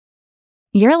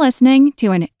You're listening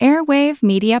to an Airwave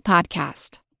Media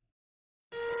Podcast.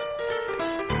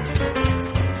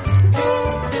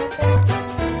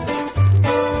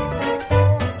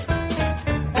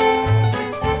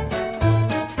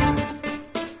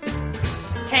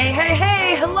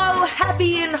 Hey, hello,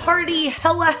 happy and hearty,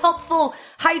 hella helpful,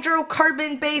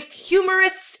 hydrocarbon-based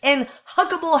humorists and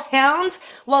huggable hounds.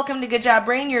 Welcome to Good Job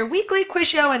Brain, your weekly quiz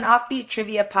show and offbeat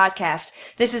trivia podcast.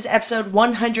 This is episode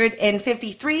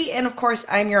 153, and of course,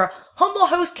 I'm your humble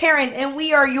host, Karen, and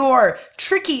we are your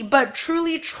tricky but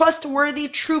truly trustworthy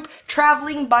troupe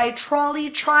traveling by trolley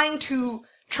trying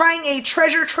a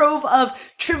treasure trove of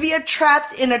trivia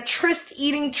trapped in a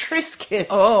tryst-eating Triscuit.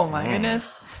 Oh my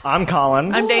goodness. I'm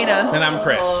Colin. I'm Dana. And I'm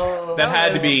Chris. That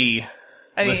had to be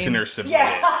listener submitted.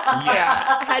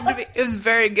 Yeah, it had to be. It was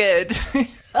very good.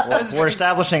 We're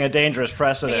establishing a dangerous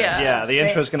precedent. Yeah. The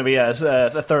intro is going to be a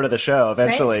third of the show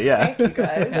eventually. Thank you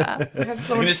guys. I have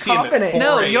so much confidence.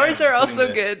 No, yours are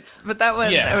also good, but that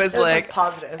one, Yeah. it was It was, like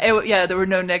positive. There were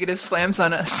no negative slams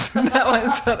on us. That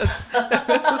one, so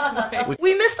that's,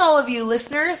 We missed all of you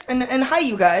listeners, and hi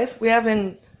you guys. We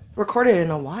haven't recorded in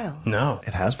a while. No.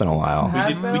 It has been a while.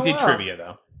 We did trivia,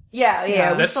 though. Yeah. We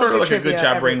That's still sort of do like a trivia Good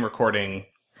Job every- Brain recording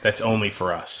that's only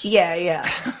for us. Yeah.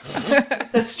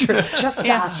 That's true. Just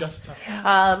us.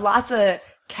 Lots of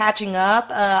catching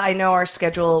up. I know our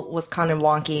schedule was kind of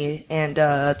wonky, and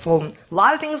it's a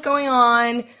lot of things going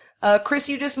on. Chris,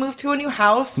 you just moved to a new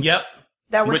house Yep.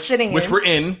 that we're sitting in. Which we're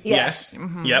in. Yes.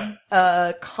 Yes.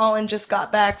 Yep. Colin just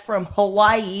got back from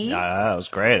Hawaii. It was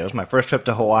great. It was my first trip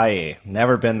to Hawaii.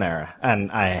 Never been there. And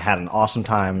I had an awesome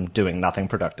time doing nothing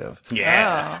productive.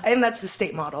 Yeah. And that's the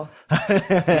state model.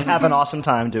 Have an awesome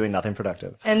time doing nothing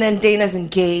productive. And then Dana's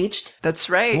engaged. that's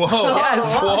right. Whoa.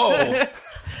 Yes. Whoa.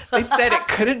 They said it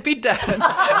couldn't be done.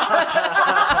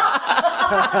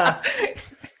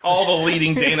 All the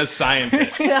leading Dana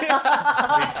scientists. They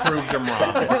proved them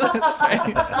wrong. That's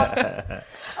right.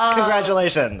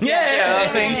 Congratulations. Yeah.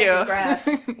 Thank you. Congrats.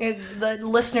 The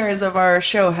listeners of our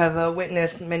show have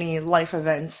witnessed many life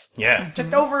events. Yeah.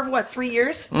 Just over, 3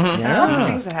 years? Yeah. Lots of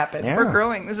things that happen. Yeah. We're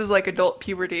growing. This is like adult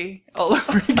puberty all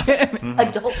over again.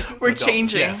 Adult. We're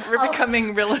changing. yeah. We're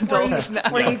becoming real adults now.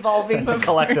 We're evolving.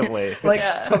 Collectively. Like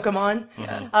Pokemon.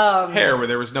 Hair where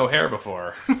there was no hair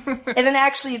before. And then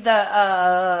actually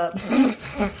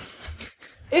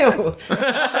ew.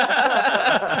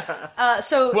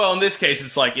 So Well, in this case,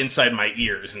 it's like inside my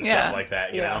ears and Yeah. stuff like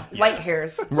that, you know? light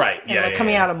hairs. Right. And Yeah. like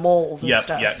coming out of moles and Yep.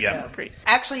 stuff. Yep. Great.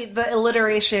 Actually, the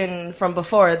alliteration from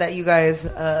before that you guys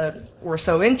were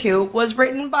so into was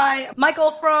written by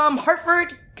Michael from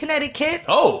Hartford, Connecticut.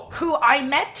 Oh. Whom I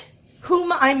met.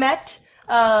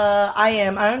 I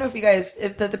don't know if you guys,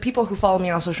 if the people who follow me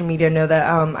on social media know that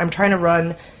I'm trying to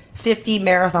run 50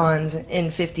 marathons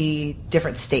in 50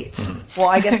 different states. Well,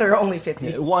 I guess there are only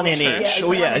 50. One in each. Yeah,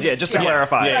 Oh, yeah, just to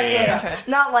clarify. Yeah.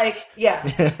 Not like, 49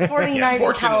 in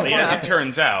Fortunately, California. as it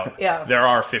turns out, Yeah. there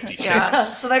are 50 states. Yeah.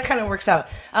 So that kind of works out.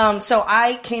 So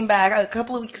I came back a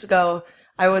couple of weeks ago.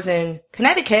 I was in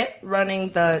Connecticut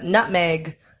running the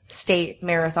Nutmeg State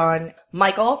Marathon.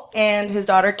 Michael and his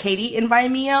daughter Katie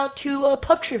invited me out to a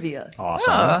pub trivia.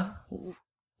 Awesome.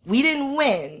 We didn't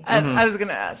win, I was going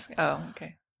to ask. Oh,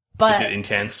 okay. but Is it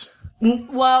intense?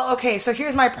 well, okay. So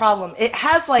here's my problem. It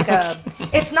has like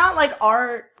it's not like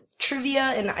our trivia,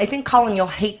 and I think Colin, you'll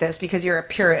hate this because you're a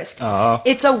purist.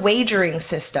 It's a wagering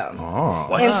system.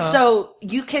 And so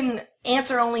you can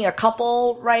answer only a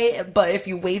couple right, but if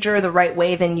you wager the right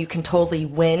way, then you can totally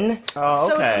win. Oh,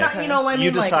 So okay. it's not, you know what I mean?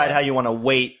 You decide like, how you want to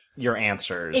weight your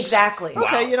answers. Exactly.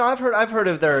 Okay, I've heard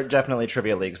of there are definitely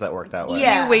trivia leagues that work that way.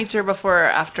 Yeah. You wager before or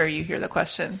after you hear the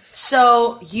question.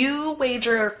 So you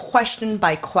wager question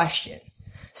by question.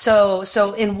 So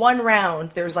in one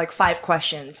round, there's like 5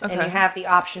 questions, and you have the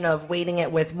option of weighting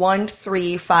it with 1,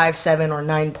 3, 5, 7, or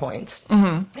 9 points.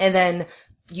 Mm-hmm. And then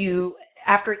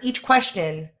after each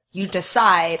question, you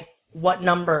decide what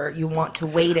number you want to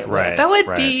weight it Right. with. That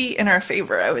would be in our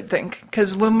favor, I would think,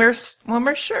 because when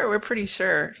we're sure, we're pretty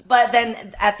sure. But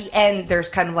then at the end, there's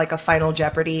kind of like a Final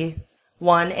Jeopardy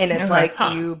one, and it's like,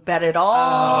 do you bet it all?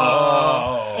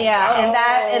 Oh. Yeah, and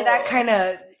that kind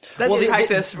of. That's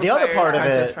practice. The other part of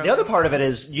practice it, from the other part of it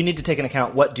is you need to take into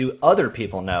account what do other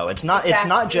people know. It's not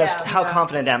just yeah, how yeah.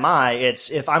 confident am I. It's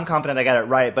if I'm confident I got it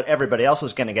right, but everybody else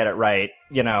is going to get it right.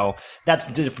 You know, that's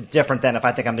different than if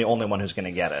I think I'm the only one who's going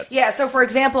to get it. Yeah, so for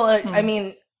example, I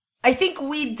mean, I think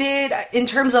we did, in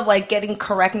terms of like getting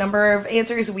correct number of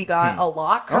answers, we got a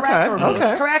lot correct, Okay, or most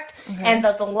okay. correct. And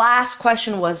the last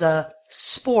question was a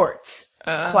sports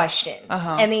question.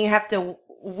 And then you have to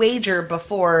wager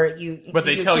before you. But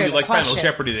they tell hear you, the like Final question.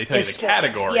 Jeopardy, they tell you It's the sports.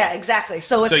 category. Yeah, exactly.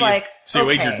 So it's So you okay.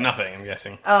 wagered nothing, I'm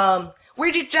guessing.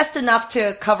 Wagered just enough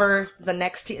to cover the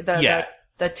next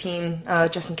the team,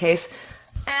 just in case.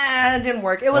 It didn't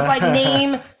work. It was like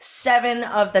name 7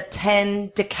 of the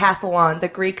 10 the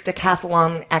Greek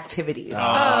decathlon activities,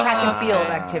 track and field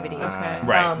activities. Okay.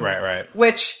 Right.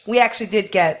 Which we actually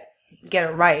did get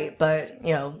it right, but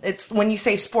it's when you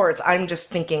say sports, I'm just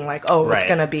thinking like, it's Right.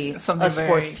 gonna be Something a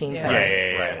sports very- team yeah.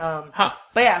 thing. Yeah.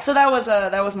 But yeah, so that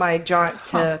was my jaunt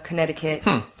to Connecticut.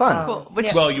 Fun. Cool.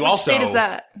 Which, Well, you which also- state is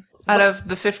that? Out of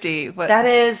the 50, what? That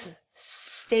is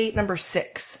state number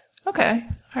 6. Okay.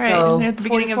 All right. So And they're at the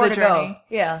beginning of 44 the to journey. go.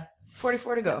 Yeah,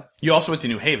 44 to go. You also went to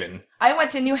New Haven, I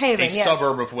went to New Haven. a yes.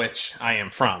 suburb of which I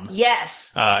am from.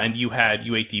 Yes. And you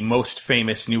ate the most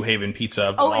famous New Haven pizza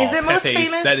of them all. Is it most Pepe's.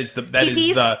 famous? That is the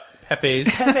Pepe's?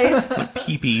 Pepe's. Pepe's.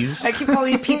 Peepees. I keep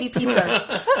calling it PP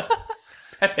Pizza.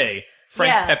 Pepe. Frank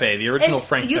Yeah. Pepe, the original And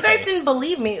Frank you Pepe. guys didn't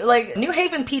believe me. Like, New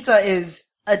Haven pizza is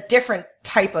a different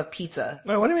type of pizza.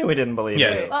 Wait, what do you mean we didn't believe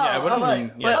Yeah. you? Yeah, what do you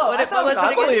mean? Yeah. What I thought was it it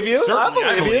I again? believe you. Certainly,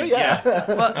 I believe you. Yeah.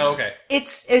 Oh, okay.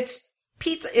 It's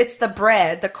pizza. It's the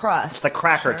bread, the crust. The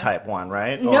cracker type one,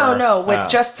 right? No, with oh.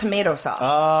 just tomato sauce.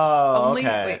 Oh, Only,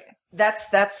 okay. wait. That's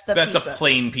the That's pizza. a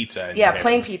plain pizza. in New Yeah, Haven.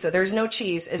 plain pizza. There's no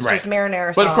cheese. It's Right. just marinara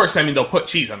sauce. But of course, I mean, they'll put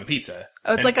cheese on the pizza.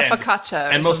 Oh, it's like a focaccia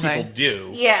or And most something. people do.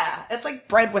 Yeah, it's like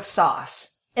bread with sauce.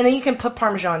 And then you can put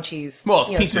Parmesan cheese. Well,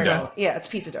 it's pizza smeared dough. on. Yeah, it's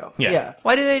pizza dough. Yeah. Yeah.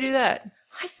 Why do they do that?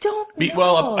 I don't know.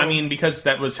 Well, I mean, because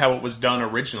that was how it was done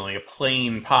originally. A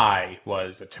plain pie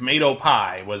was the tomato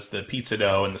pie was the pizza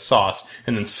dough and the sauce,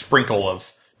 and then sprinkle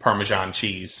of Parmesan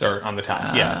cheese or on the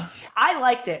top. Yeah, I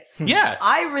liked it. yeah,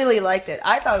 I really liked it.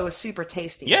 I thought it was super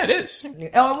tasty. yeah. It is.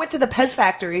 Oh, I went to the Pez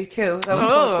factory too. That was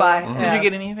close by. Did Yeah. you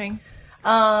get anything?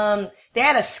 They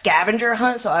had a scavenger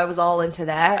hunt, so I was all into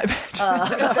that.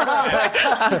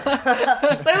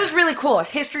 But it was really cool.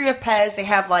 History of Pez. They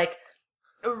have like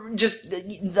just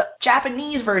the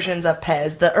Japanese versions of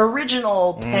Pez, the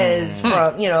original Pez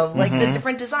from like the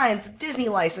different designs, the Disney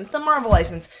license, the Marvel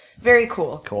license. Very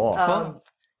cool. Cool.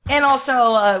 And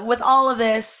also with all of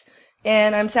this.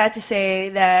 And I'm sad to say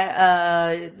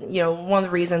that, one of the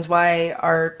reasons why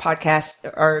our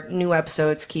podcast, our new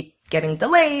episodes keep getting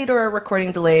delayed or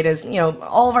recording delayed is,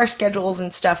 all of our schedules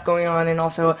and stuff going on. And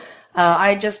also,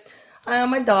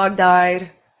 my dog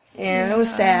died and it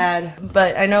was sad,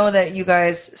 but I know that you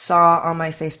guys saw on my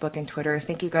Facebook and Twitter.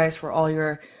 Thank you guys for all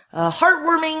your,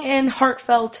 heartwarming and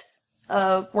heartfelt,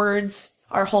 words.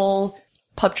 Our whole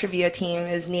pub trivia team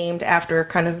is named after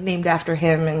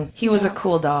him, and he was a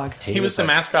cool dog. He was the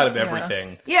mascot of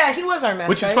everything, Yeah, he was our mascot.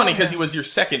 which is funny because he was your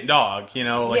second dog. Like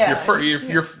Yeah.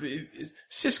 your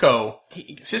Cisco.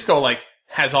 Cisco like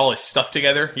has all his stuff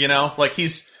together. Like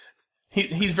he's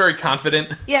very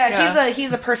confident. Yeah,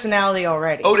 he's a personality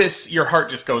already. Otis, your heart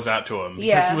just goes out to him because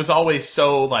Yeah. he was always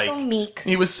so like So meek.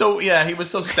 He was so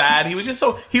sad. He was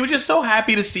just so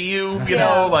happy to see you. You Yeah.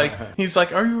 know, like he's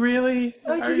like, "Are you really?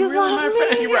 do Are you really love my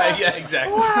me?" friend?" Right? Yeah,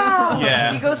 exactly. Wow.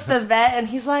 Yeah. He goes to the vet and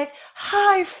he's like,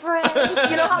 "Hi,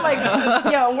 friends." You know how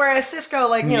whereas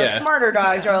Cisco, Yeah. smarter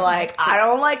dogs are like, "I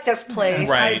don't like this place."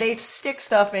 Right. They stick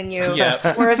stuff in you.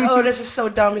 Yep. Whereas Otis is so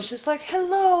dumb. He's just like,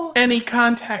 "Hello." Any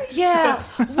contact? Yeah,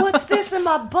 what's this in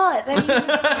my butt? That means,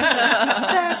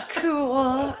 that's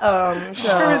cool.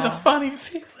 Sure is a funny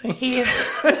feeling. He,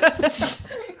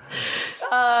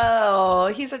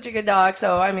 he's such a good dog.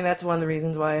 So, I mean, that's one of the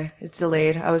reasons why it's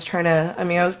delayed. I was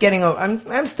getting,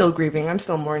 I'm still grieving. I'm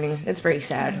still mourning. It's very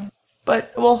sad.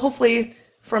 But, well, hopefully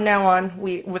from now on,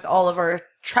 with all of our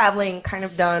traveling kind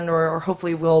of done, or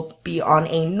hopefully we'll be on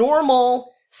a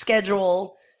normal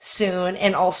schedule soon.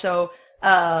 And also,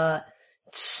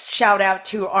 shout out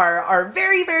to our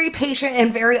very, very patient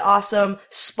and very awesome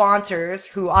sponsors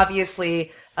who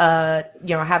obviously,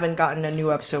 haven't gotten a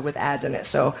new episode with ads in it.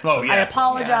 So I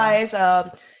apologize.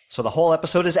 So the whole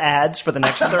episode is ads for the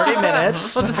next 30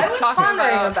 minutes. We'll just I was talking pondering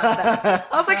about. about that.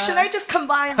 I was like, should I just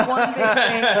combine one big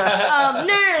thing?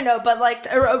 No. But like,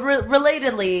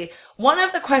 relatedly, one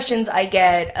of the questions I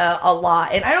get a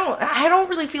lot, and I don't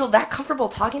really feel that comfortable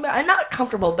talking about. I'm not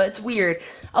comfortable, but it's weird.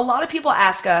 A lot of people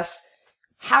ask us,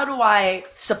 how do I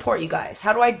support you guys?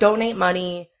 How do I donate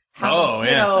money? How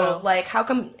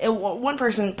come, one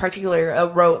person in particular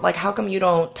wrote, like, how come you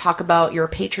don't talk about your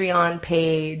Patreon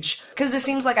page? Because it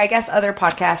seems like, I guess, other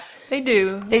podcasts, They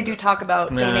do. they do talk about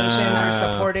donations or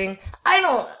supporting. I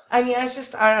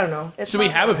don't know. It's So we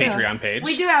not- have a Patreon page.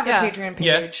 We do have Yeah. a Patreon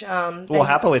Yeah. page. We'll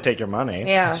happily take your money.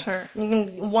 yeah. Sure. You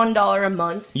can $1 a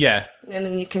month. Yeah. and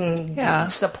then you can Yeah.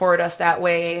 support us that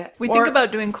way. We Or- think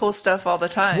about doing cool stuff all the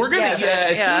time. We're gonna, Yes.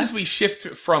 as Yeah. soon as we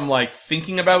shift from like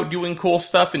thinking about doing cool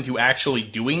stuff into actually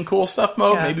doing cool stuff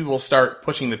mode, Yeah. maybe we'll start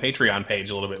pushing the Patreon page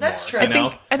a little bit That's more. true. You I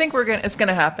know? I think it's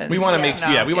gonna happen. We want to make,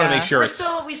 we want to make sure we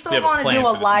still we want have to plan do for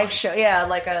a this live month. show. Yeah,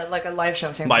 like a live show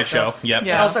in San Live Francisco. show. Yep.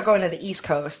 Yeah. And also going to the East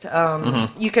Coast.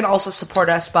 You can also support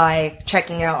us by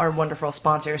checking out our wonderful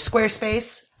sponsors,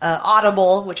 Squarespace,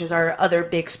 Audible, which is our other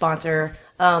big sponsor,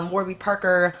 Warby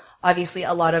Parker. Obviously,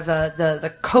 a lot of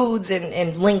the codes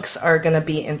and links are going to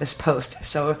be in this post.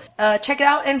 So check it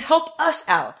out and help us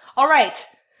out. All right.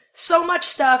 So much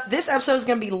stuff. This episode is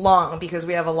going to be long because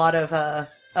we have a lot of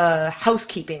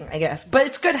housekeeping, I guess. But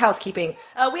it's good housekeeping.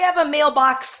 We have a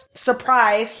mailbox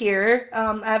surprise here.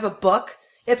 I have a book.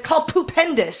 It's called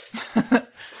Poopendous.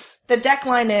 The deck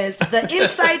line is the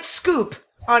inside scoop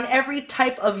on every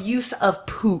type of use of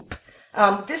poop.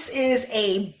 This is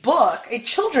a book, a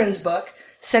children's book,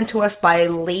 sent to us by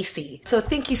Lacey. So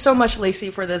thank you so much, Lacey,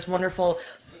 for this wonderful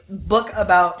book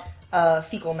about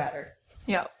fecal matter.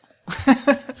 Yeah.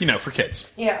 For kids.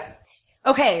 Yeah.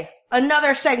 Okay,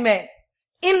 another segment.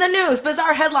 In the news,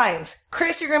 bizarre headlines.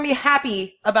 Chris, you're going to be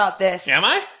happy about this. Am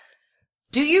I?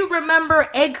 Do you remember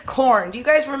egg corn? Do you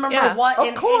guys remember Yeah. what Of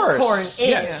an course. egg corn is?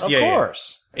 Yes. Of Yeah, yeah.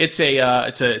 course.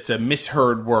 It's a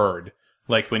misheard word.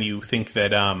 Like when you think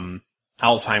that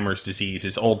Alzheimer's disease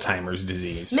is old-timers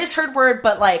disease. Misheard word,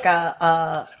 but like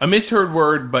A misheard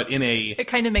word, but in a It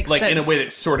kind of makes like sense. in a way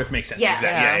that sort of makes sense. Yeah.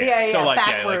 Exactly. Yeah, So like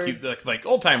backward. like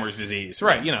old-timers disease,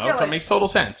 right? Yeah, It like- makes total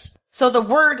sense. So the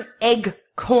word egg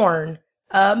corn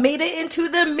made it into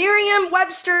the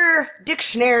Merriam-Webster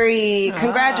dictionary.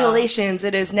 Congratulations.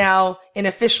 It is now an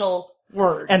official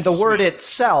word. And the word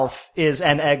itself is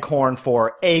an eggcorn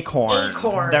for acorn.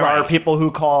 Acorn. There are Right. people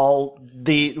who call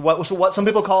what some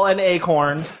people call an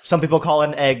acorn, some people call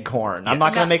an eggcorn. I'm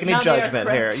not going to make any Now they are judgment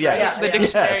correct, here. right? Yes. The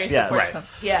dictionary Yes, yes. supports Right. them.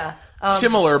 yeah.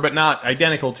 Similar but not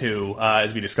identical to,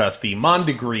 as we discussed, the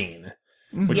Mondegreen,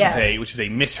 which Yes. is a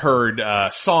misheard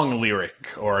song lyric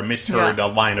or a misheard Yeah.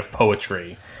 line of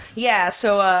poetry. Yeah,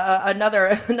 so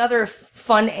another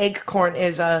fun egg corn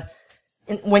is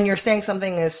when you're saying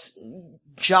something is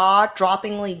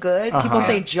jaw-droppingly good, people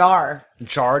say jar.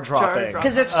 Jar dropping.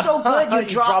 Because it's so good, you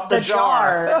drop the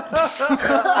jar.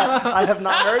 I have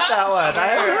not heard that one. I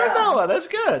haven't heard that one. That's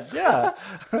good. Yeah.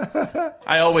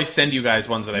 I always send you guys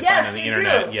ones that I find on Yes, the you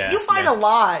internet. do. Yeah, You find yeah. a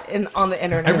lot on the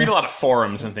internet. I read a lot of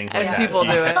forums and things like And that. people so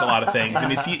you do catch it. a lot of things,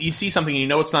 and you see something, and you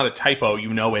know it's not a typo.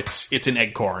 You know it's an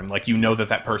eggcorn. Like you know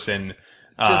that person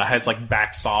has like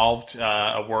back solved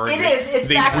a word. It is. It's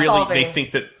they back solving. They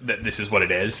think that this is what it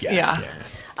is. Yeah.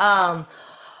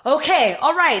 Okay,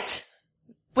 all right.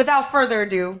 Without further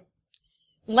ado,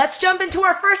 let's jump into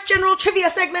our first general trivia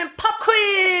segment, Pop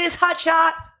Quiz Hot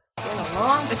Shot. Been a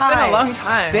long time. It's been a long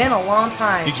time. Been a long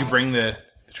time. Did you bring the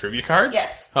trivia cards?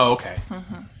 Yes. Oh, okay.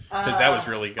 Because that was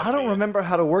really good. I don't remember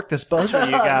how to work this buzzer,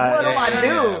 you What guys. do I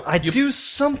do? I do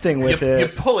something with You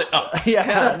it. pull it up.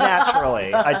 Yeah,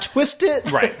 naturally. I twist it.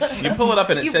 Right. You pull it up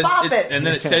and it You says bop it. and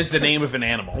then it says the name of an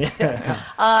animal.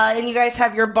 And you guys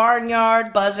have your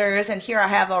barnyard buzzers, and here I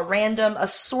have a random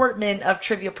assortment of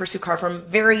Trivia Pursuit cards from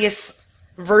various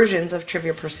versions of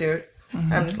Trivia Pursuit.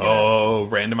 I'm just gonna... Oh,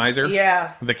 randomizer?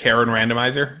 Yeah. The Karen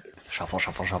randomizer? Shuffle,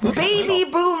 shuffle, shuffle. Baby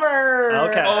Boomer!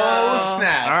 Okay. Oh,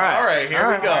 snap. All right, here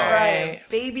we go. Right.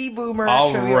 Baby Boomer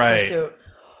All Trivia right. Pursuit.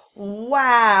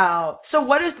 Wow. So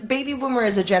what is Baby Boomer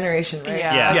is a generation, right?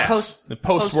 Yeah. Yes. The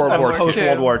post-World War II. Post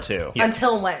World War II.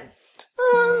 Until when?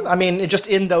 I mean, just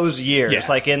in those years, Yeah.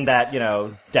 like in that,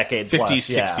 decade 50s, plus.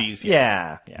 Yeah. 60s,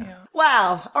 Yeah.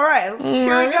 Wow. All right.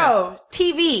 Here we go.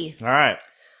 TV. All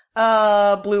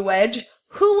right. Blue Wedge.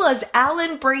 Who was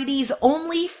Alan Brady's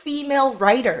only female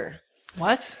writer?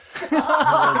 What?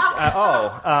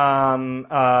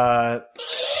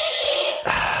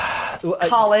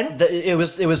 Colin. It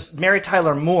was Mary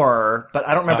Tyler Moore, but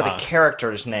I don't remember the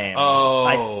character's name. Oh.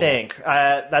 I think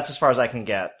that's as far as I can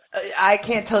get. I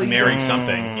can't tell you. Mary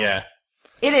something, yeah.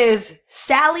 It is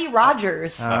Sally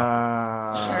Rogers. Sure.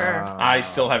 I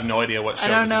still have no idea what show I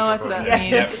don't this know is what that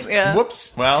referring to. means. Yeah.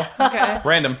 Whoops. Well, Okay.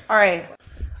 random. All right.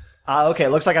 Okay,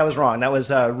 looks like I was wrong. That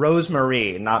was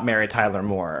Rosemarie, not Mary Tyler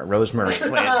Moore. Rosemarie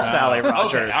played Sally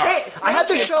Rogers. all right. Hey, I had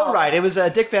the show right. It was a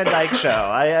Dick Van Dyke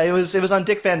show. It was on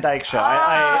Dick Van Dyke show.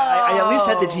 I at least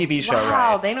had the TV show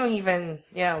wow, right. they don't even.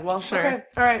 Yeah, well, Sure. okay.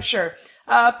 All right, sure.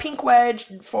 Pink Wedge,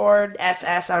 Ford,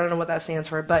 SS. I don't know what that stands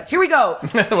for, but here we go.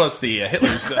 Well, it's the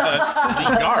Hitler's the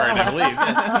guard, I believe.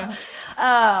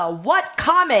 Yes. What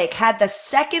comic had the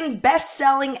second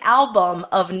best-selling album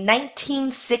of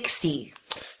 1960?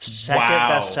 Second Wow.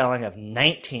 best-selling of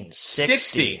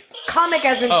 1960. Comic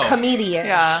as in comedian.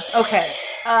 Yeah. Okay.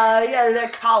 Yeah,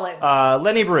 Colin.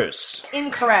 Lenny Bruce.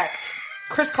 Incorrect.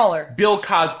 Chris Kohler. Bill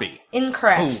Cosby.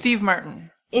 Incorrect. Steve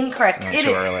Martin. Incorrect.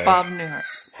 Too early. Bob Newhart.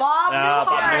 Bob Newhart. Bob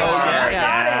Newhart.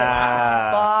 Got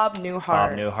it. Bob Newhart.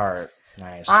 Bob Newhart.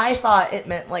 Nice. I thought it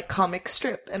meant like comic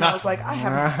strip, and I was like, I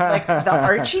have like the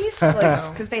Archies,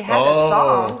 because they had a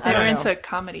song. They I were don't know. into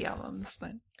comedy albums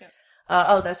then. Yeah.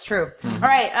 Oh, that's true. All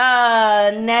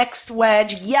right. Next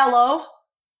wedge, yellow.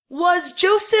 Was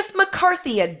Joseph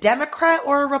McCarthy a Democrat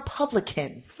or a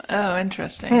Republican? Oh,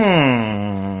 interesting.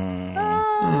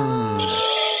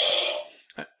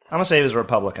 I'm going to say he was a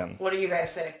Republican. What do you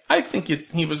guys say? I think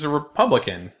he was a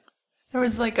Republican. There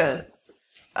was like a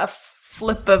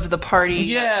flip of the party.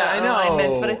 Yeah, I know.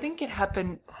 alignments, but I think it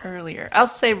happened earlier. I'll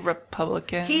say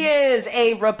Republican. He is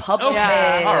a Republican.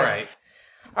 Yeah. All right.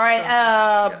 All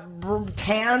right.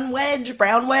 Brown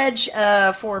wedge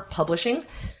for publishing.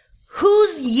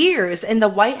 Whose years in the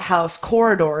White House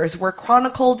corridors were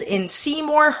chronicled in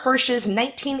Seymour Hersh's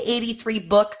 1983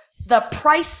 book, The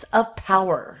Price of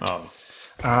Power?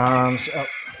 Oh,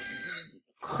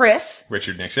 Chris,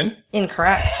 Richard Nixon.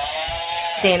 incorrect.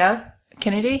 Dana,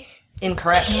 Kennedy?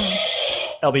 incorrect.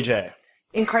 LBJ.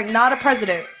 Incorrect. Not a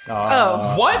president.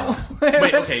 Oh. What?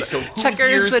 Wait, okay, so whose Checkers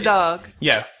years the dog.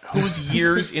 Yeah, whose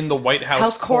years in the White House,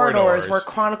 House corridors were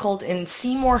chronicled in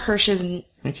Seymour Hersh's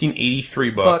 1983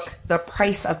 book. The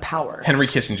Price of Power. Henry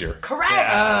Kissinger.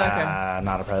 Correct.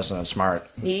 Not a president. Smart.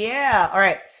 Yeah. All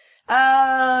right.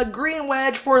 Green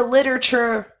wedge for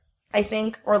literature, I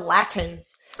think, or Latin.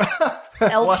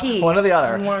 LT. One or the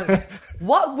other.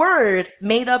 What word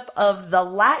made up of the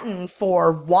Latin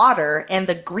for water and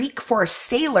the Greek for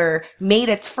sailor made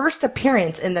its first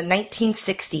appearance in the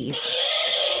 1960s?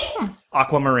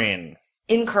 Aquamarine.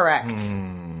 Incorrect.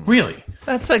 Really?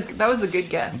 That was a good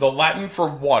guess. The Latin for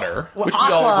water, Well, which we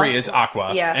all aqua. agree is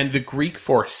aqua, Yes. and the Greek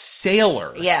for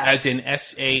sailor, Yes. as in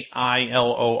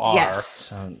SAILOR. Yes.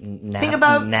 So Think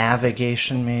about-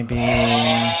 navigation, maybe.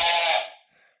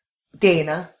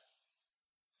 Dana.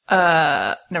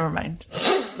 Never mind.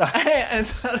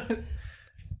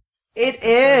 It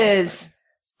is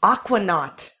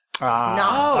aquanaut. Not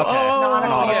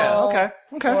nautical. yeah.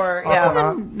 Okay. Or,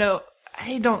 yeah. No,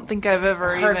 I don't think I've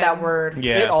ever Heard even... that word.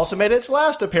 Yeah. It also made its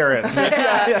last appearance.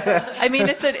 I mean,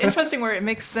 it's an interesting word. It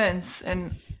makes sense.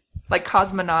 And like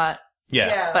cosmonaut,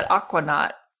 Yeah. but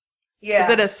aquanaut. Yeah.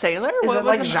 Is it a sailor? Is What it was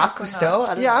like an Jacques aquanaut? Cousteau?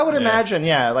 I don't Yeah, I know. would imagine,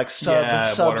 like Yeah,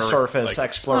 subsurface water, like,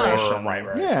 exploration.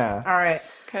 right. Yeah. All right.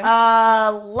 Okay.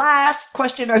 Last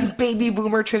question on Baby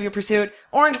Boomer Trivia Pursuit.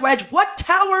 Orange Wedge, what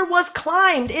tower was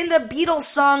climbed in the Beatles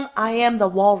song I Am the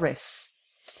Walrus?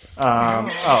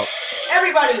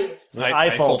 Everybody!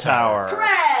 Eiffel Tower.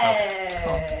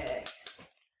 Correct!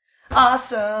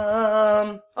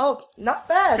 Awesome. Oh, not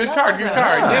bad. Good not card, bad. good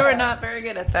card. We were not very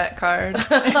good at that card.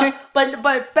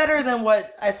 But better than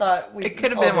what I thought we It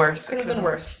could have been worse. Could have been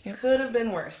worse. Yep. Could have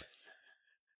been worse.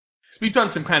 We've done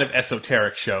some kind of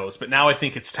esoteric shows, but now I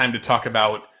think it's time to talk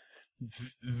about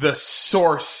the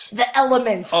source The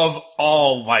element. of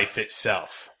all life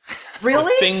itself.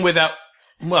 Really? A thing without...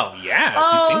 Well, yeah, if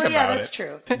Oh, you think yeah, about that's it.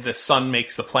 true. The sun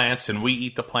makes the plants, and we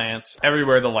eat the plants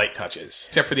everywhere the light touches,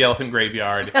 except for the elephant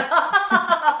graveyard.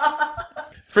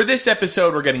 For this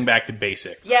episode, we're getting back to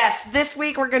basic. Yes, this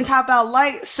week we're going to talk about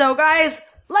light. So, guys,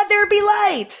 let there be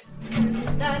light.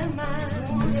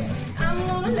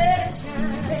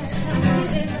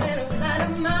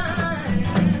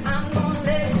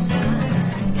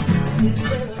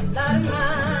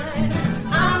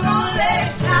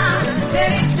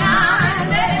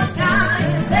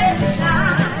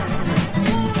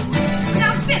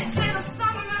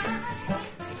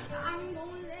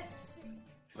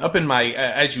 Up in my,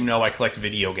 as you know, I collect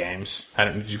video games.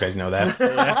 Did you guys know that?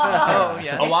 Oh,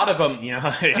 yeah. A lot of them,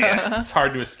 yeah, it's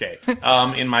hard to escape.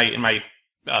 In my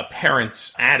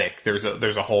parents' attic, there's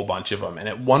a whole bunch of them, and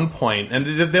at one point, and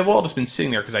they've all just been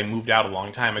sitting there because I moved out a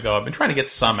long time ago. I've been trying to get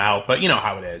some out, but you know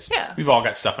how it is. Yeah. We've all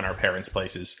got stuff in our parents'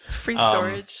 places. Free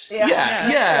storage.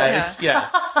 Yeah, it's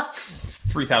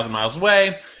 3,000 miles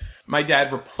away. My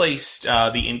dad replaced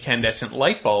the incandescent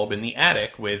light bulb in the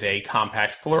attic with a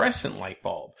compact fluorescent light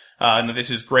bulb. Now this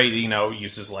is great,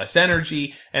 uses less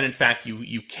energy, and in fact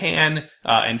you can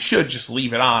and should just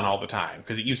leave it on all the time,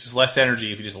 because it uses less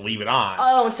energy if you just leave it on.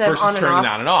 Oh, instead of versus on and turning off. it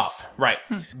on and off. Right.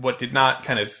 What did not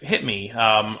kind of hit me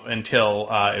until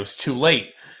it was too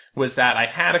late was that I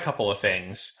had a couple of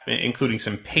things, including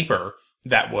some paper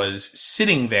that was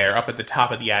sitting there up at the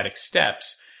top of the attic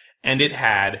steps, and it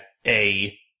had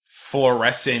a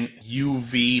fluorescent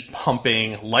UV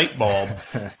pumping light bulb,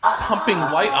 pumping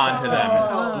light onto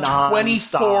them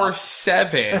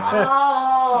 24/7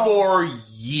 for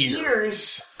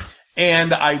years.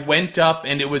 And I went up,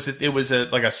 and it was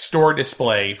like a store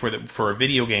display for a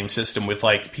video game system with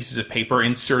like pieces of paper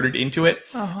inserted into it.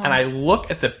 And I look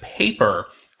at the paper,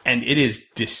 and it is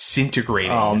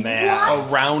disintegrating. Oh man!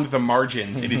 Around the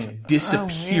margins, it is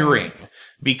disappearing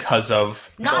because of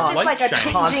not just like a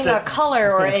changing a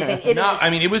color or anything. I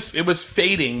mean, it was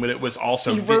fading, but it was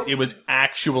also it was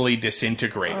actually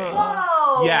disintegrating.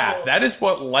 Whoa! Yeah, that is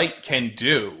what light can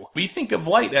do. We think of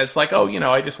light as like, oh,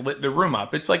 I just lit the room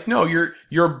up. It's like, no,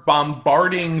 you're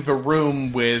bombarding the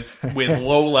room with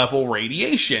low level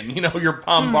radiation. You're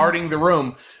bombarding the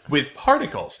room with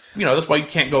particles. That's why you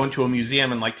can't go into a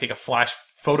museum and like take a flash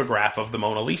photograph of the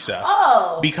Mona Lisa.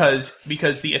 Oh. Because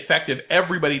the effect of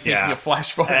everybody taking a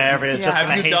flash photo. Just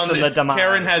have you done the demise.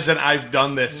 Karen has an I've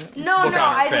done this. No,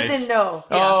 I just didn't know.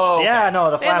 Oh. Yeah, no,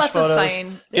 the flash photos.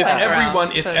 If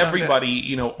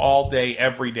everybody, all day,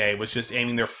 every day was just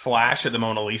aiming their flash at the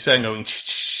Mona Lisa and going,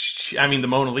 the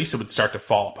Mona Lisa would start to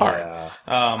fall apart. Yeah.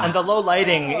 And the low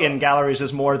lighting in galleries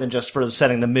is more than just for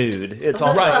setting the mood. It's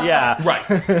also, Right.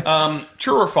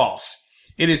 True or false?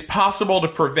 It is possible to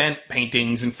prevent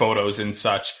paintings and photos and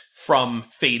such from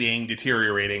fading,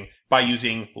 deteriorating by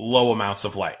using low amounts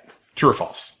of light. True or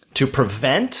false? To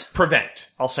prevent? Prevent.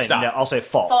 I'll say Stop. no. I'll say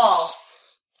false.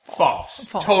 False.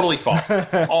 Totally false.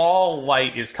 All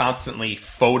light is constantly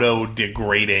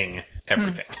photo-degrading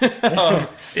everything.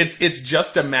 It's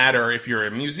just a matter, if you're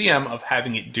a museum, of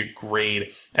having it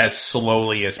degrade as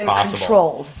slowly as possible.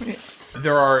 Controlled.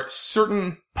 There are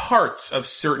certain parts of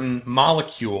certain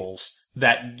molecules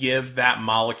that give that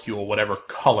molecule whatever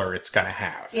color it's going to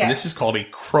have. Yeah. And this is called a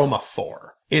chromophore.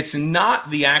 It's not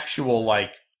the actual,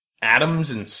 like, atoms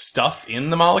and stuff in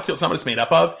the molecule. It's not what it's made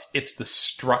up of. It's the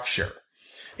structure.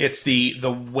 It's the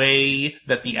way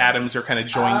that the atoms are kind of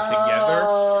joined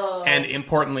together. And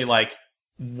importantly, like,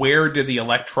 where do the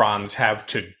electrons have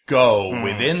to go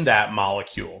within that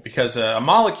molecule? Because a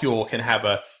molecule can have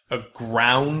a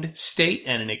ground state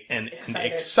and an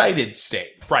excited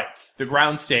state. Right. The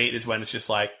ground state is when it's just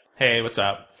like, hey, what's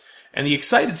up? And the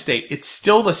excited state, it's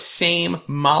still the same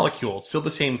molecule. It's still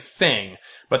the same thing,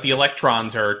 but the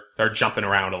electrons are jumping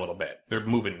around a little bit. They're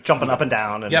jumping up and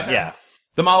down. And, Yep. Yeah.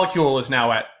 The molecule is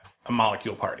now at a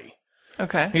molecule party.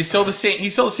 Okay. He's still the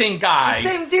same guy.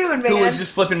 Same dude, man. Who was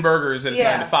just flipping burgers at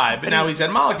 9 to 5. But now he's at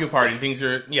a molecule party and things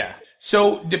are,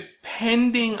 So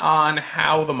depending on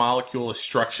how the molecule is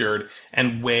structured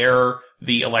and where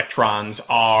the electrons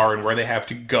are and where they have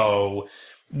to go,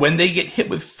 when they get hit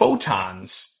with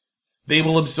photons, they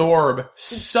will absorb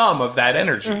some of that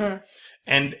energy.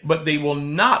 But they will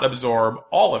not absorb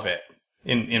all of it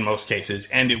in most cases,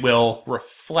 and it will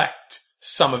reflect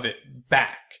some of it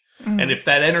back. And if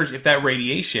that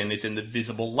radiation is in the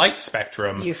visible light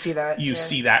spectrum, you see that. You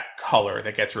see that color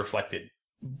that gets reflected.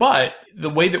 But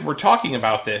the way that we're talking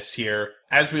about this here,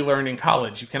 as we learned in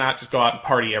college, you cannot just go out and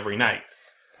party every night.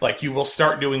 Like, you will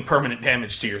start doing permanent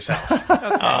damage to yourself.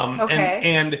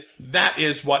 And that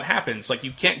is what happens. Like,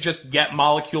 you can't just get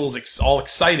molecules all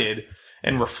excited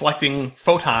and reflecting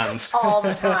photons all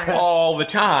the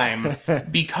time.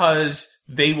 Because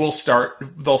they'll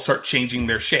start changing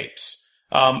their shapes.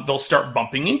 They'll start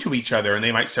bumping into each other, and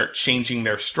they might start changing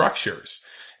their structures.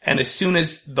 And as soon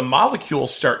as the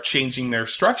molecules start changing their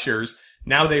structures,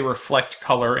 now they reflect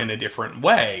color in a different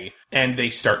way, and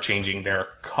they start changing their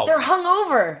color. They're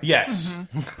hungover. Yes,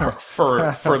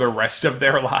 for the rest of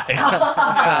their lives.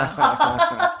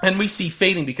 And we see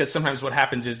fading because sometimes what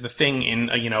happens is the thing in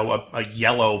a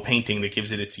yellow painting that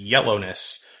gives it its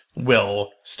yellowness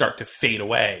will start to fade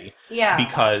away. Yeah.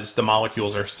 Because the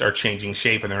molecules are changing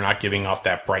shape and they're not giving off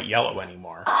that bright yellow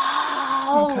anymore.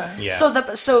 Oh. Okay. Yeah.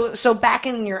 So back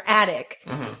in your attic,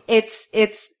 it's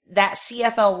that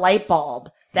CFL light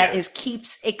bulb that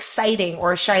keeps exciting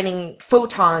or shining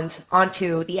photons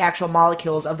onto the actual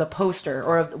molecules of the poster,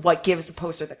 or of what gives the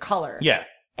poster the color. Yeah.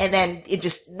 And then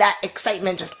that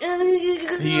excitement just and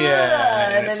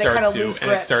then they kind of lose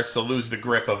grip. And it starts to lose the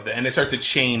grip and it starts to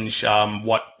change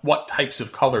what types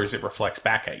of colors it reflects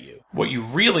back at you. What you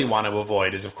really want to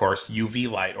avoid is, of course,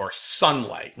 UV light or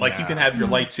sunlight. Like, you can have your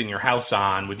lights in your house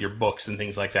on with your books and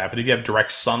things like that, but if you have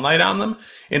direct sunlight on them,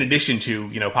 in addition to,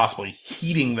 possibly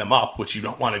heating them up, which you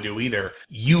don't want to do either,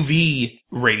 UV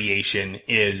radiation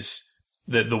is...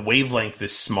 The wavelength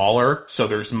is smaller, so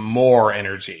there's more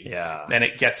energy. Yeah. And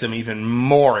it gets them even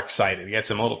more excited. It gets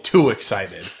them a little too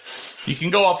excited. You can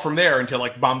go up from there into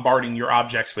like bombarding your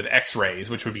objects with X-rays,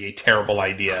 which would be a terrible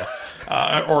idea,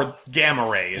 or gamma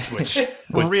rays, which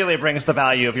really brings the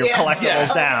value of your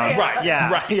collectibles down. Right.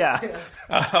 Yeah. Right.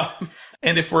 Yeah.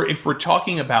 And if we're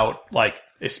talking about like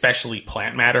especially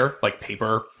plant matter, like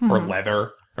paper or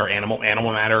leather or animal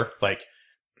matter, like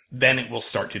then it will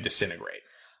start to disintegrate.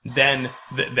 Then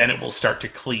it will start to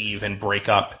cleave and break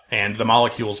up, and the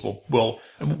molecules will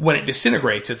when it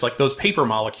disintegrates, it's like those paper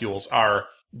molecules are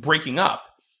breaking up,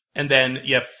 and then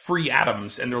you have free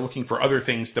atoms, and they're looking for other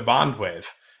things to bond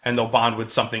with, and they'll bond with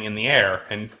something in the air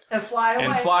and fly away.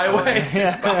 Bye.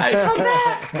 Come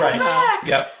back. Come back.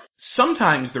 Yep.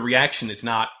 Sometimes the reaction is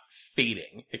not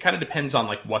fading. It kind of depends on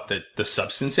like what the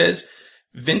substance is.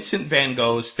 Vincent van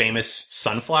Gogh's famous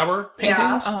sunflower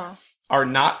paintings are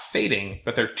not fading,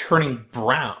 but they're turning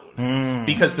brown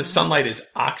because the sunlight is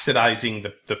oxidizing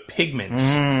the pigments.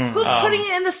 Who's putting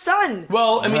it in the sun?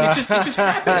 Well, I mean, it just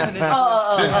happens.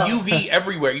 There's UV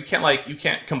everywhere. You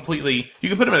can't completely. You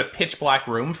can put them in a pitch black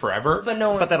room forever.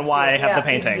 But then why have the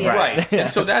painting? Yeah. Right.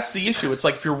 And so that's the issue. It's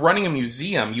like if you're running a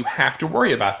museum, you have to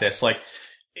worry about this. Like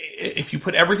if you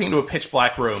put everything into a pitch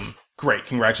black room, great,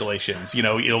 congratulations.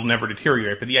 It'll never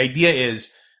deteriorate. But the idea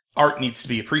is art needs to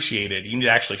be appreciated. You need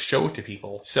to actually show it to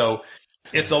people. So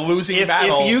it's a losing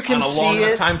battle if you can on a see long enough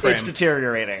it, time frame. It's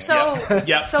deteriorating. So,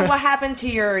 Yep. So what happened to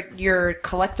your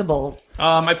collectible?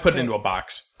 I put it into a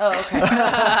box. Oh,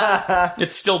 okay.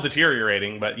 It's still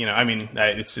deteriorating, but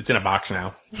it's in a box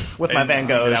now. With my Van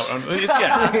Goghs.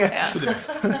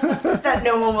 That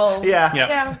no one will.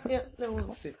 Yeah. No one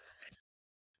will see.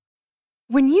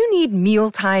 When you need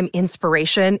mealtime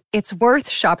inspiration, it's worth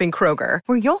shopping Kroger,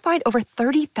 where you'll find over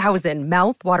 30,000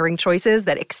 mouth-watering choices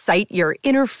that excite your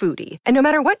inner foodie. And no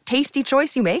matter what tasty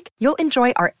choice you make, you'll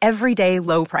enjoy our everyday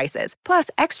low prices, plus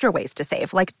extra ways to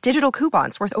save, like digital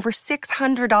coupons worth over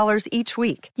 $600 each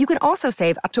week. You can also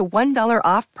save up to $1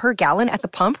 off per gallon at the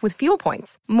pump with fuel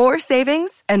points. More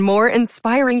savings and more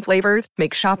inspiring flavors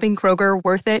make shopping Kroger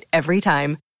worth it every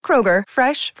time. Kroger,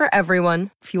 fresh for everyone.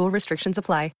 Fuel restrictions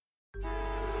apply.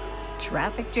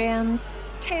 Traffic jams,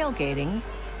 tailgating,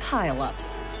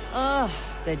 pile-ups. Ugh,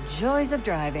 the joys of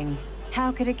driving.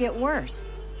 How could it get worse?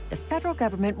 The federal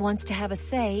government wants to have a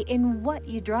say in what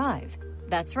you drive.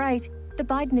 That's right. The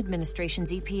Biden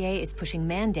administration's EPA is pushing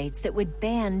mandates that would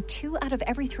ban 2 out of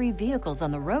every 3 vehicles on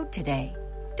the road today.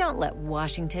 Don't let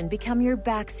Washington become your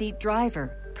backseat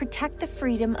driver. Protect the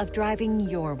freedom of driving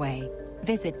your way.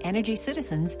 Visit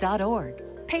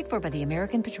EnergyCitizens.org. Paid for by the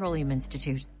American Petroleum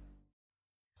Institute.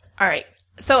 All right.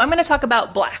 So I'm going to talk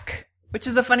about black, which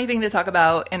is a funny thing to talk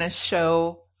about in a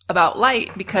show about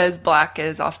light because black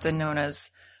is often known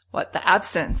as the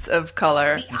absence of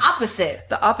color. The opposite.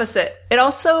 The opposite. It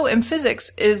also, in physics,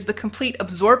 is the complete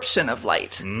absorption of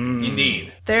light.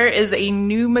 Indeed. There is a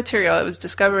new material. It was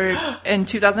discovered in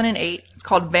 2008. It's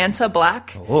called Vanta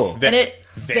Black. Oh. And it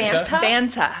Vanta?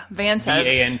 Vanta.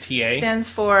 VANTA. Stands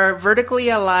for Vertically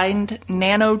Aligned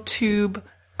Nanotube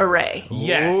Array.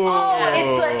 Yes.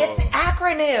 Oh, it's an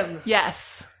acronym.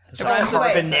 Yes. So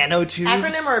carbon nanotubes?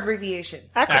 Acronym or abbreviation?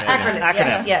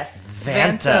 Acronym. Yes.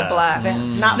 Vanta Black.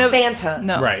 Not Fanta.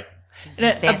 No. Right. And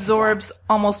it absorbs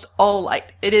almost all light.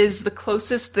 It is the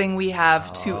closest thing we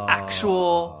have to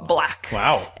actual black.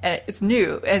 Wow. And it's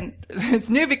new. And it's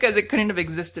new because it couldn't have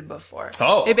existed before.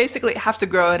 Oh. They basically have to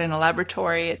grow it in a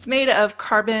laboratory. It's made of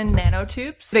carbon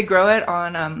nanotubes. They grow it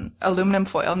on aluminum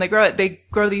foil. And they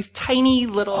grow these tiny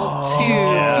little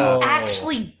tubes. You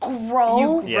actually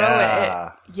grow? You grow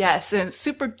it. Yes, and it's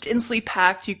super densely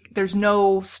packed. There's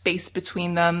no space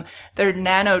between them. They're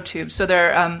nanotubes, so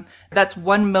they're that's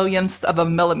 1/1,000,000th of a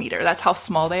millimeter. That's how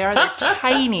small they are. They're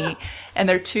tiny, and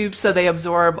they're tubes, so they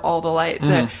absorb all the light.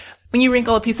 When you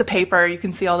wrinkle a piece of paper, you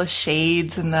can see all the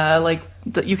shades and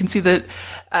you can see the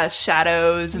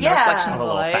shadows and the reflection of the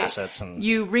light. Facets and...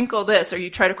 You wrinkle this, or you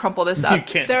try to crumple this up.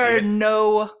 There are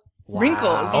no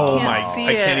wrinkles. You can't see it.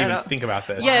 I can't even think about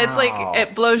this. Yeah, it's like,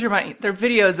 it blows your mind. There are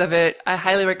videos of it. I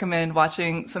highly recommend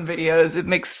watching some videos.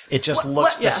 It just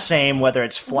looks the same whether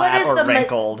it's flat or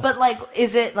wrinkled. But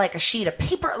is it like a sheet of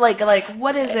paper? Like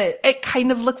what is it? It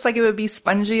kind of looks like it would be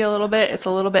spongy a little bit. It's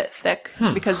a little bit thick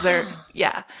because they're,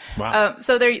 Wow.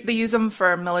 So they use them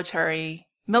for military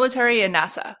and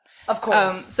NASA. Of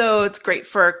course. So it's great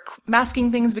for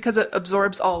masking things because it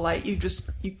absorbs all light. You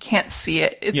can't see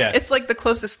it. It's like the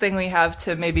closest thing we have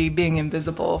to maybe being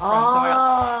invisible from somewhere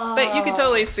else. But you could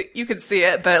totally see,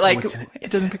 it, but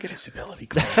it doesn't pick it up. Visibility.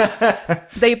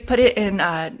 They put it in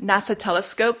NASA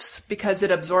telescopes because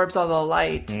it absorbs all the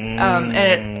light.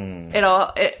 And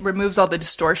It removes all the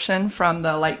distortion from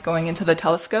the light going into the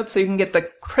telescope, so you can get the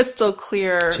crystal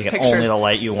clear So you get pictures. only the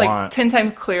light you it's want. like 10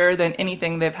 times clearer than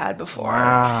anything they've had before.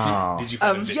 Wow. Did you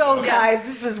find a video? Yo, guys,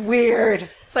 this is weird.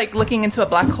 It's like looking into a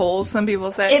black hole, some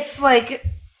people say. It's like,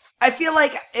 I feel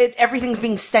like everything's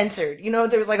being censored. You know,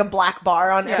 there's like a black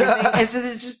bar on everything. It's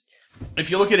just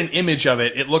If you look at an image of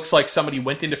it, it looks like somebody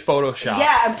went into Photoshop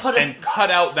and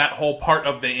cut out that whole part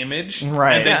of the image,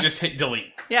 Right. and then just hit delete.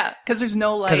 Yeah, because there's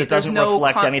no light. Because it doesn't there's no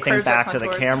reflect anything curves or back to the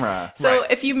contours. camera. So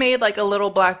Right. if you made like a little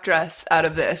black dress out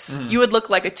of this, you would look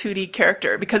like a 2D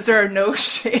character because there are no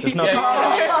shades. There's no, no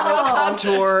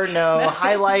contour, no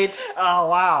highlights. Oh,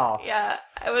 wow. Yeah,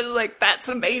 I was like, that's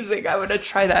amazing. I want to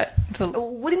try that.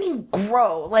 what do you mean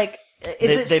grow? Like,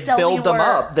 is They it cellular? build them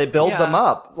up. They build Yeah. them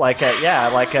up like in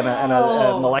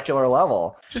a molecular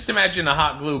level. Just imagine a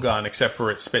hot glue gun, except for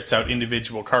it spits out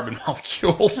individual carbon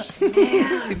molecules.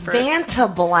 Super Vanta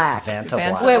Black. Vanta Vanta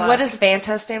Black. Wait, Black. what does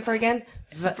Vanta stand for again?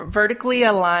 vertically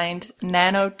aligned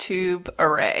nanotube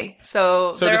array.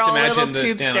 So they're just all imagine little the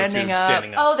tubes nanotubes standing up.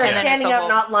 standing up. Oh, they're And then standing it's a up, whole-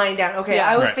 not lying down. Okay, Yeah.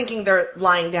 I was Right. thinking they're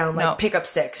lying down, like No. pickup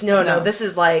sticks. No, No. this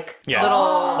is like Yeah.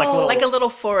 little. Like a little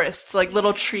forest, like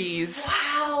little trees.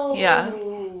 Wow. Yeah.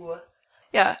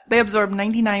 Yeah, they absorb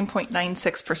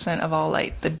 99.96% of all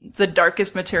light. The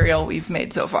darkest material we've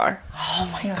made so far. Oh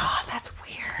my god, that's weird.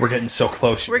 We're getting so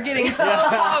close. you We're guys. getting so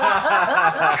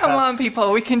close. Come on,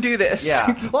 people, we can do this.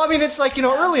 Yeah. Well, I mean, it's like,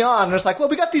 early on, it's like, well,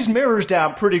 we got these mirrors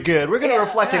down pretty good. We're going to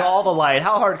reflecting all the light.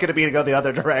 How hard could it be to go the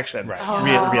other direction?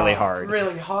 Right. Really hard.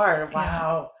 Really hard.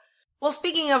 Wow. Well,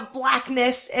 speaking of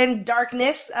blackness and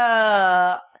darkness,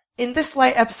 in this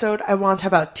light episode, I want to talk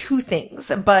about two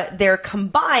things, but they're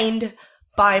combined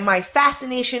by my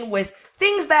fascination with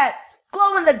things that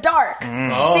glow in the dark.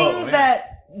 Oh, Things man. that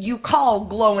you call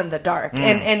glow in the dark.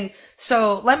 And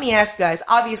so let me ask you guys,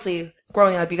 obviously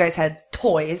growing up, you guys had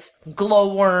toys,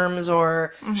 glowworms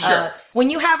or, Sure. when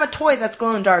you have a toy that's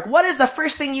glow in the dark, what is the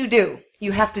first thing you do?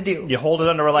 You have to do. You hold it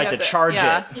under a light to have to- charge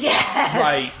yeah. it.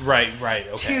 Yes. Right.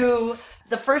 Okay.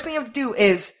 The first thing you have to do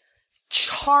is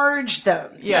charge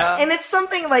them. Yeah. And it's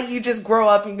something like you just grow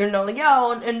up and you know, like,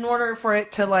 in order for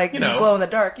it to like know, glow in the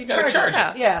dark, you gotta charge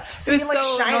charge it. it. Yeah. So It you was like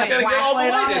so shine annoying. a You gotta get all the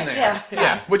flashlight light on in it. there.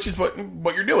 Yeah. Which is what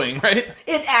you're doing, right?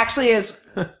 It actually is,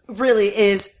 really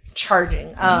is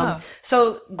charging.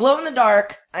 So glow in the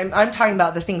dark, I'm talking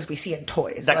about the things we see in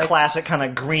toys. That like, classic kind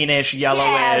of greenish, yellowish.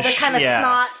 yeah, the kind of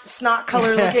snot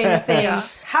color looking thing. Yeah.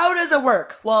 How does it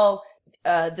work? Well,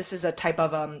 this is a type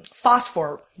of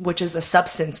phosphor, which is a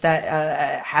substance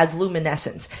that has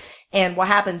luminescence. And what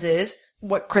happens is,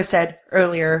 what Chris said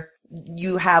earlier,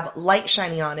 you have light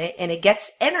shining on it and it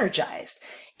gets energized.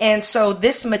 And so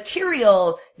this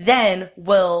material then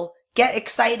will get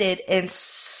excited and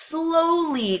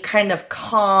slowly kind of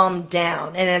calm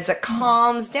down. And as it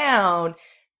calms down,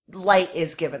 light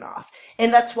is given off.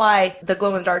 And that's why the glow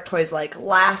in the dark toys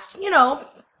last,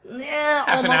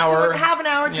 Half an almost hour. half an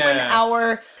hour to an Yeah.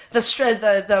 hour.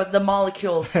 The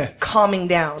molecules calming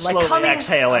down, Slowly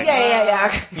exhaling.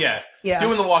 Yeah. Yeah.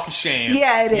 Doing the walk of shame.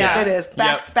 Yeah, it is. Yeah. It is.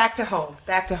 Yep. Back to home.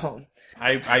 Back to home.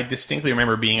 I distinctly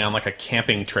remember being on like a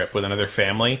camping trip with another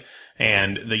family,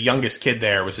 and the youngest kid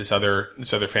there was this other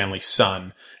family's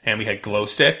son, and we had glow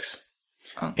sticks,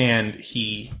 and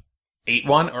he ate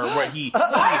one, or what he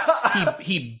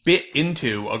bit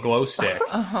into a glow stick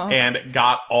and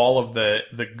got all of the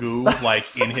goo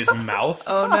in his mouth.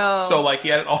 Oh no. So he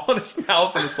had it all in his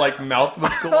mouth, and his mouth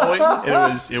was glowing.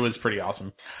 It was pretty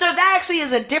awesome. So that actually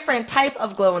is a different type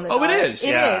of glow in the dark. Oh, it is?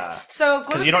 It Yeah. is. So glow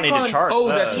Because you don't need stick to charge Oh,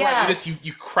 those. that's Yeah. right.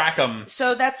 You crack them.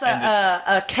 So that's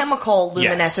a chemical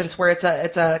luminescence where it's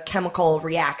a chemical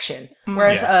reaction.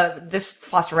 Whereas this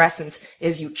phosphorescence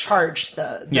is you charge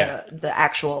the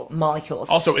actual molecules.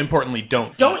 Also, importantly,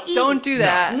 don't eat. Don't do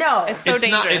that. No. It's so It's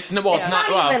dangerous. not. It's well. It's It's not.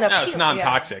 not Well, even a no, it's pu-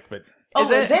 non-toxic, but Oh, Is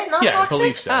is it? it not yeah, I toxic?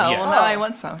 believe so. Oh, yeah. well, now I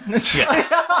want some.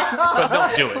 But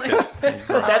don't do it.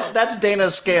 'Cause That's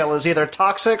Dana's scale, is either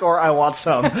toxic or I want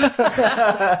some.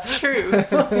 It's true.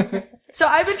 So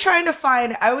I've been trying to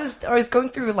find, I was going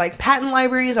through patent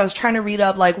libraries. I was trying to read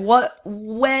up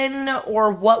when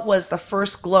or what was the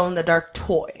first glow in the dark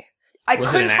toy. I Was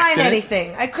it couldn't an find accident?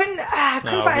 anything. I couldn't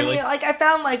No, find really? any, I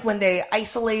found when they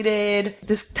isolated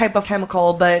this type of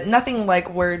chemical, but nothing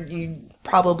where you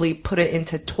probably put it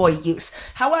into toy use.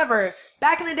 However,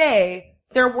 back in the day,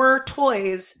 there were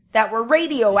toys that were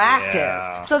radioactive.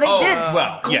 Yeah. So they did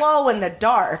well, yeah. glow in the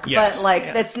dark, Yes. but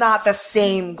it's not the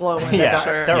same glow in the Yeah, dark.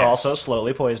 Sure. they're Yes. also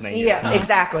slowly poisoning you. Yeah,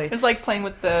 exactly. It's like playing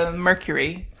with the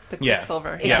mercury, the Yeah.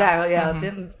 quicksilver. Yeah. Exactly,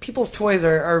 yeah. People's toys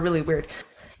are really weird.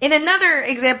 In another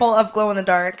example of glow in the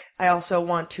dark, I also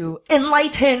want to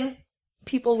enlighten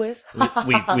people with.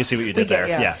 we see what you did there.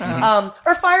 Yeah.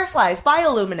 Or fireflies,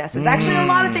 bioluminescence. Actually, a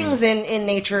lot of things in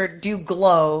nature do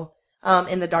glow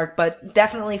in the dark, but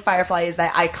definitely firefly is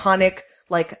that iconic.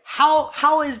 Like,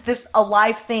 how is this a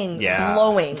live thing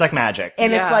glowing? It's like magic.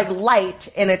 And it's like light,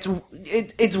 and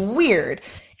it's weird.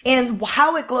 And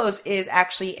how it glows is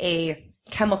actually a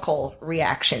chemical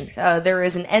reaction. There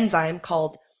is an enzyme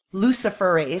called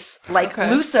luciferase, like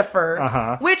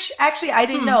Lucifer, which actually I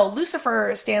didn't know.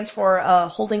 Lucifer stands for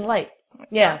holding light.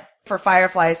 Yeah. For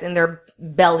fireflies in their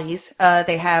bellies,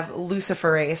 they have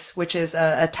luciferase, which is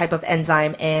a type of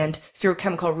enzyme, and through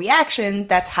chemical reaction,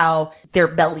 that's how their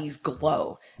bellies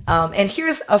glow. And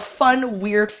here's a fun,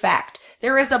 weird fact.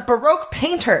 There is a Baroque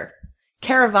painter,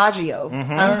 Caravaggio.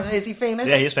 I don't know, is he famous?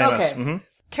 Yeah, he's famous. Okay.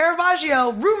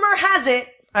 Caravaggio, rumor has it,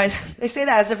 they say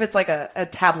that as if it's like a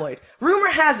tabloid. Rumor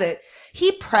has it,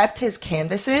 he prepped his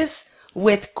canvases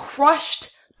with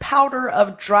crushed powder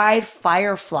of dried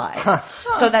fireflies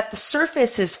so that the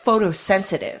surface is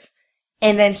photosensitive,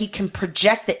 and then he can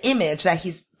project the image that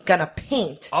he's gonna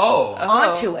paint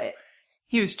onto it.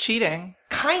 He was cheating.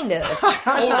 Kind of.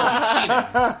 Totally cheating.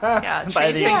 Yeah,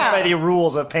 by the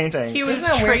rules of painting. he was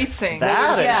tracing.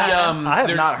 I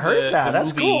have not heard that.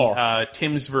 That's movie, cool.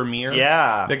 Tim's Vermeer.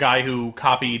 Yeah. The guy who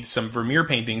copied some Vermeer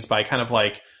paintings by kind of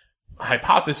like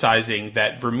hypothesizing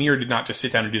that Vermeer did not just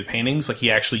sit down and do the paintings. Like,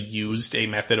 he actually used a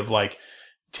method of like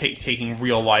taking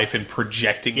real life and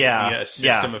projecting it via a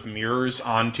system of mirrors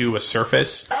onto a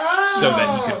surface so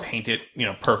that he could paint it,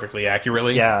 perfectly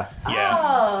accurately. Yeah.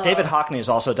 David Hockney has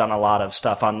also done a lot of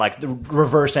stuff on like the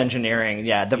reverse engineering.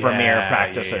 The Vermeer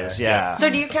practices. Yeah. So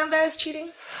do you count that as cheating?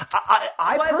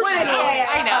 I personally,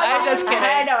 I know. I'm just kidding.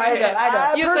 I know.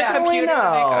 Use a computer to make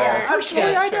art.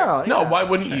 Personally, I know. No, why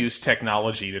wouldn't you use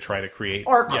technology to try to create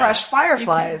Or crush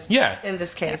fireflies. Yeah. In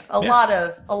this case, a lot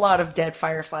of dead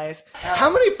fireflies. How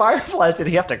many fireflies did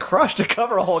he have to crush to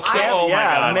cover a whole camp? Oh my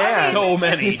God, man. so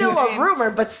many. It's still a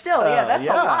rumor, but still, that's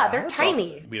a lot. They're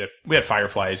tiny. We had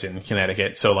fireflies in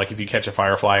Connecticut, so like if you catch a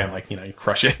firefly and like you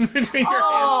crush it between your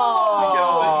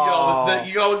hands,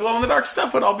 you get all the glow in the dark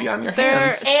stuff would all be on your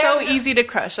hands. They're so easy to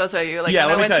crush, I'll tell you. Like, Yeah,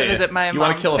 when let I me went tell to you. visit my You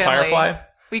mom's wanna kill a family, firefly?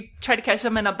 we tried to catch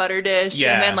them in a butter dish,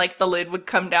 and then like the lid would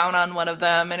come down on one of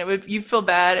them, and you feel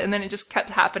bad, and then it just kept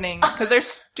happening because they're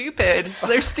stupid.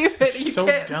 They're stupid. You So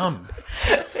can't- dumb.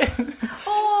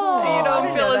 You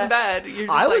don't feel as bad. You're just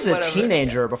I was like, a whatever.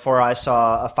 teenager before I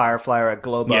saw a firefly or a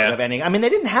glow bug of any. I mean, they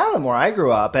didn't have them where I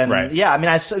grew up, and I mean,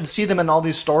 I see them in all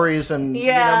these stories and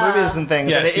movies and things.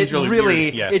 Yeah, and it seems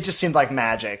really weird. it just seemed like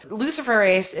magic.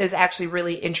 Luciferase is actually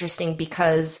really interesting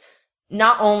because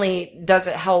not only does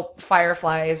it help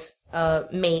fireflies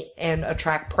mate and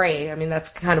attract prey. I mean, that's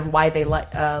kind of why they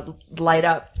light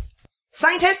up.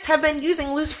 Scientists have been using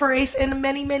luciferase in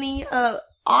many, many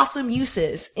awesome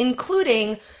uses,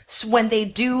 including when they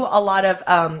do a lot of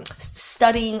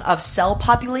studying of cell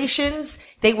populations.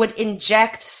 They would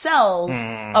inject cells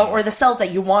or the cells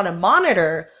that you want to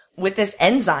monitor with this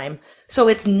enzyme. So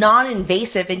it's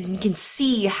non-invasive, and you can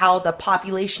see how the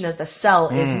population of the cell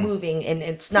is moving, and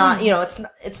it's not,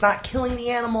 it's not killing the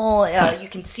animal. You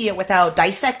can see it without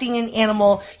dissecting an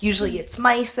animal. Usually it's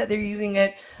mice that they're using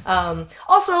it.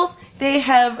 Also, they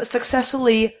have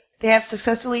successfully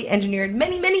engineered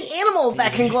many, many animals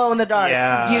that can glow in the dark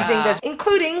using this,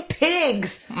 including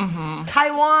pigs. Mm-hmm.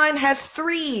 Taiwan has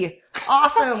 3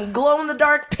 awesome glow in the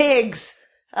dark pigs.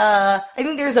 I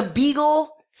think there's a beagle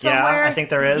somewhere. Yeah, I think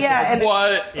there is. Yeah,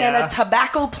 and a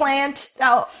tobacco plant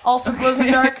that also glows in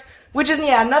the dark, which is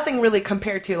nothing really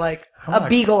compared to like a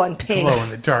beagle and pigs. Glow in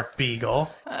the dark beagle.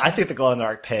 I think the glow in the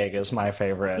dark pig is my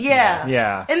favorite.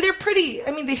 Yeah. And they're pretty.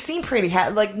 I mean, they seem pretty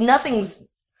like nothing's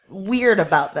weird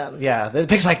about them. Yeah, the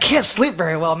pig's like, can't sleep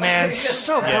very well, man. It's just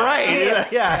so bright.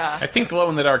 Yeah. I think glow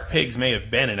in the dark pigs may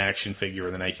have been an action figure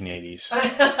in the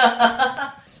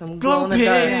 1980s. Some Glow in the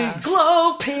dark. pigs.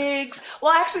 Glow pigs.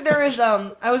 Well, actually, there is.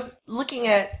 I was looking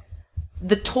at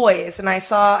the toys, and I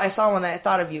saw one that I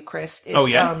thought of you, Chris.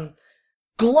 It's,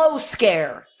 Glow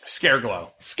Scare. Scare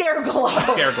glow. Scare Glow.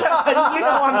 Scare glow. So, you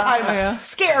know what I'm talking about.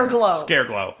 Scare Glow. Scare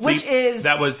glow.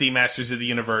 That was the Masters of the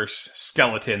Universe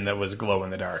skeleton that was glow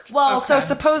in the dark. Well, so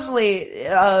supposedly,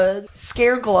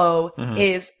 Scare Glow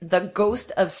is the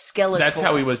ghost of Skeletor. That's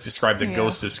how he was described, the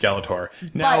ghost of Skeletor.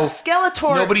 Now, but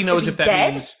Skeletor, nobody knows is if that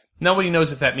dead? means. Nobody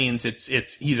knows if that means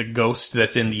he's a ghost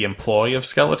that's in the employ of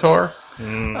Skeletor,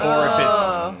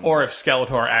 or if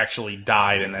Skeletor actually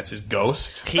died and that's his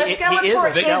ghost. But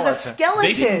Skeletor is a skeleton.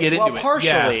 They didn't get into it.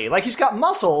 Partially. Yeah. Like, he's got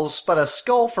muscles, but a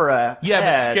skull for a but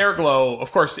head. Scareglow,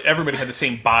 of course, everybody had the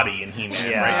same body in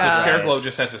He-Man, right? So Scareglow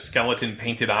just has a skeleton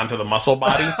painted onto the muscle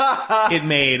body. It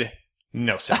made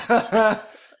no sense.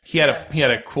 He had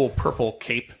a cool purple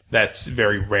cape that's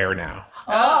very rare now.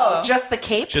 Oh, just the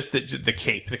cape? Just the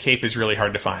cape. The cape is really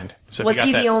hard to find. So was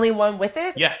he the only one with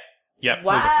it? Yeah. Yep.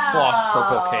 Wow. There's a cloth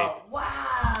purple cape.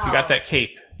 Wow. If you got that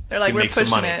cape, they're like, we're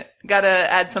pushing it. Gotta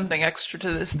add something extra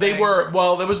to this thing. That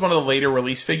was one of the later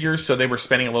release figures, so they were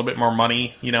spending a little bit more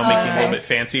money, making it a little bit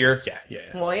fancier. Yeah.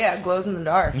 Well, yeah, it glows in the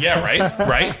dark. Yeah,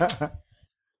 right?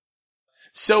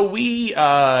 So we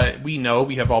know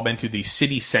we have all been to the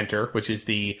City Center, which is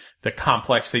the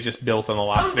complex they just built on the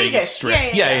Las Vegas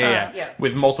Strip. Yeah.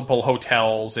 With multiple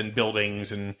hotels and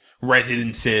buildings and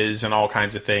residences and all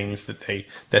kinds of things that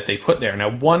they put there. Now,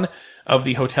 one of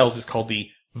the hotels is called the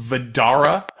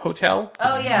Vdara Hotel.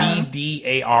 Oh, yeah.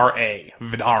 Vdara.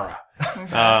 Vdara.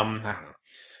 I don't know.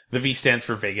 The V stands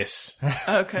for Vegas.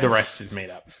 Okay. The rest is made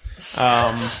up.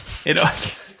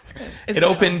 It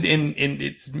opened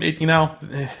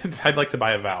I'd like to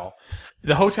buy a vowel.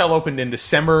 The hotel opened in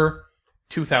December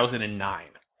 2009.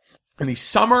 In the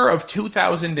summer of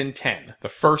 2010, the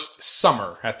first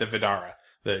summer at the Vdara,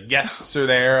 the guests are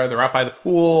there, they're out by the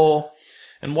pool,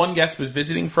 and one guest was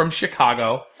visiting from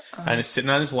Chicago and is sitting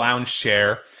on his lounge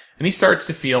chair, and he starts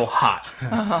to feel hot.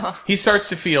 He starts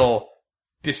to feel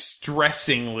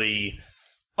distressingly,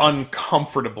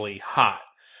 uncomfortably hot.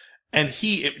 And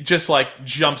he just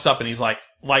jumps up and he's like,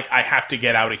 I have to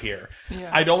get out of here. Yeah.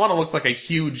 I don't want to look like a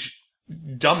huge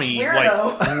dummy,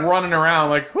 weirdo. Running around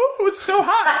whoo, it's so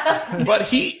hot. But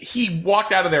he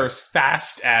walked out of there as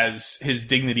fast as his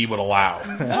dignity would allow.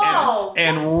 Whoa.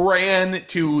 And ran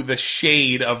to the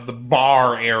shade of the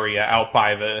bar area out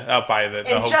by the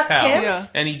hotel. Just him? Yeah.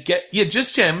 And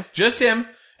just him.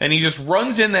 And he just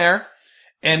runs in there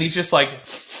and he's just like,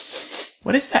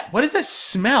 what is that? What is that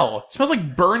smell? It smells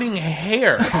like burning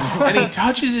hair. And he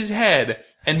touches his head,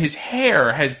 and his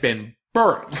hair has been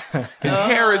burnt. His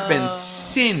hair has been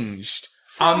singed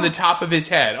on the top of his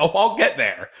head. Oh, I'll get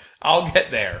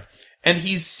there. And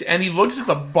he looks at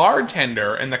the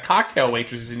bartender and the cocktail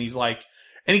waitresses, and he's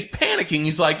panicking.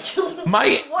 He's like,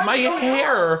 my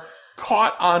hair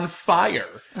caught on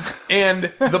fire. And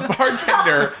the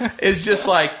bartender is just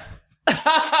like,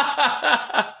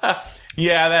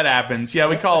 yeah, that happens. Yeah,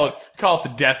 we call it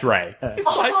the death ray.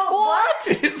 It's like, what?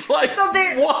 It's like, so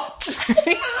what?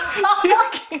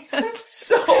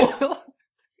 So,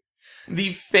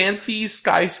 the fancy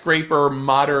skyscraper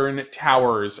modern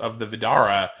towers of the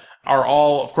Vdara are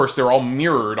all, of course, they're all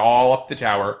mirrored all up the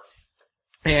tower.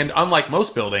 And unlike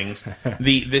most buildings,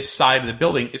 this side of the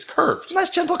building is curved.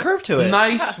 Nice gentle curve to it.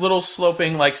 Nice little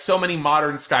sloping, like so many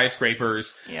modern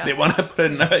skyscrapers. Yeah. They want to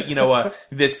put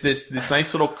this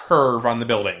nice little curve on the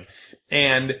building.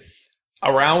 And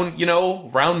around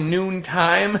noon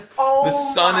time, the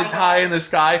sun is high in the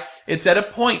sky. It's at a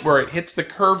point where it hits the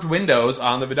curved windows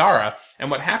on the Vdara.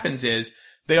 And what happens is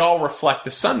they all reflect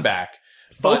the sun back.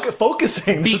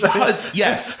 Focusing. Because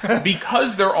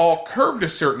they're all curved a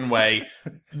certain way,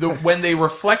 when they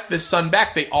reflect the sun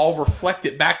back, they all reflect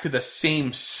it back to the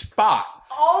same spot.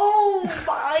 Oh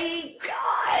my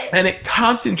God. And it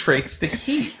concentrates the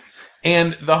heat.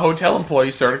 And the hotel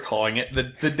employees started calling it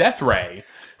the death ray.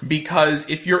 Because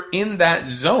if you're in that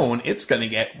zone, it's going to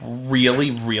get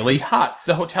really, really hot.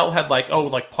 The hotel had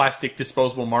plastic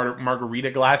disposable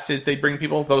margarita glasses they'd bring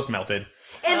people. Those melted.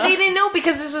 And they didn't know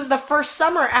because this was the first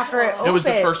summer after it opened. It was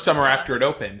the first summer after it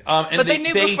opened. But they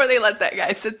knew before they let that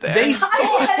guy sit there. They thought.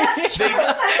 That's true.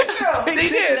 They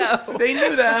did. Know. They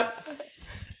knew that.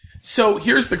 So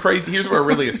here's where it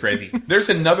really is crazy. There's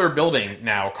another building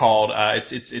now called,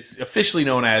 it's officially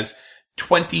known as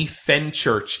 20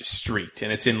 Fenchurch Street,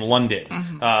 and it's in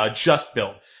London. Just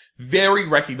built. Very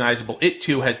recognizable. It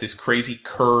too has this crazy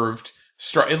curved,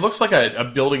 it looks like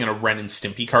a building in a Ren and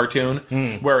Stimpy cartoon,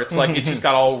 where it's it's just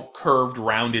got all curved,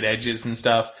 rounded edges and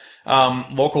stuff.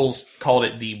 Locals called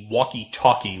it the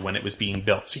walkie-talkie when it was being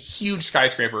built. It's a huge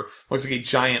skyscraper. Looks like a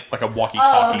giant, a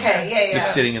walkie-talkie.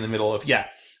 Just sitting in the middle of,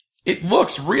 It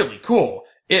looks really cool.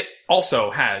 It also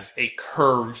has a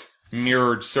curved,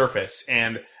 mirrored surface,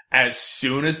 and as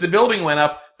soon as the building went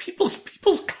up, people's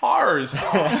cars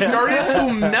started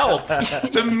to melt.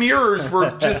 The mirrors were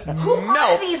just Who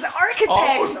are these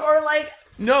architects?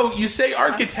 No, you say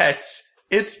architects.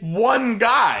 It's one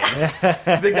guy.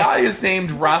 The guy is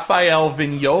named Raphael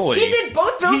Vignoli. He did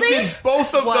both buildings? He did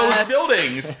both of those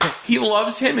buildings. He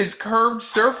loves his curved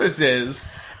surfaces.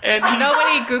 And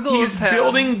he's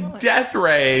building death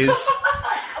rays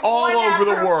all over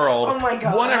the world. Oh my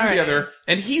God. One after the other.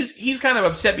 And he's kind of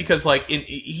upset because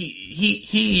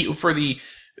he for the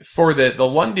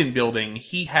London building,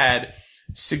 he had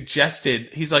suggested,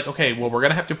 he's like, okay, well, we're going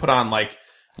to have to put on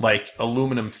like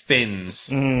aluminum fins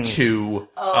so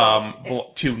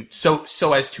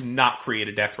as to not create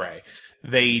a death ray.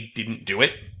 They didn't do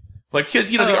it. Like, because,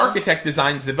 the architect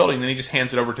designs the building, then he just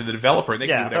hands it over to the developer. They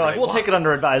can do whatever we'll take it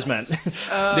under advisement.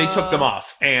 They took them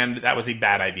off, and that was a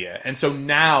bad idea. And so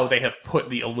now they have put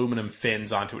the aluminum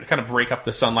fins onto it to kind of break up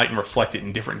the sunlight and reflect it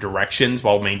in different directions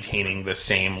while maintaining the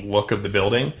same look of the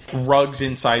building. Rugs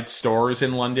inside stores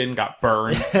in London got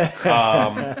burned.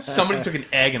 Somebody took an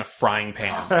egg in a frying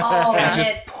pan and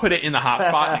just put it in the hot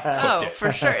spot and cooked it.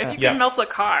 For sure. If you can melt a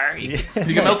car, if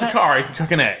you can melt a car, you can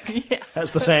cook an egg. Yeah.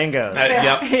 As the saying goes.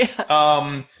 Yep.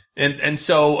 And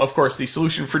so, of course, the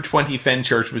solution for 20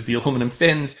 Fenchurch was the aluminum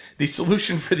fins. The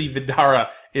solution for the Vdara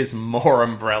is more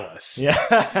umbrellas. Yeah.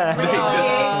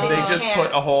 They just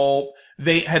put a whole...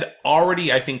 They had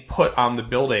already, I think, put on the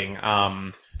building...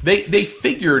 They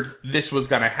figured this was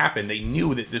going to happen. They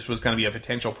knew that this was going to be a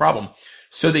potential problem.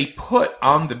 So they put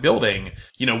on the building,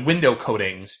 window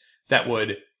coatings that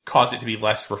would cause it to be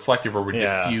less reflective or would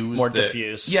diffuse. More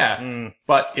diffuse. Yeah.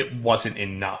 But it wasn't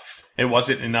enough. It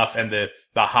wasn't enough, and the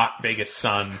hot Vegas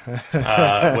sun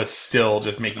was still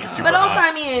just making it super hot. But also,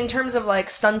 I mean, in terms of like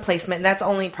sun placement, that's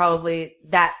only probably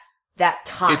that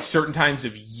time. It's certain times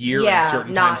of year and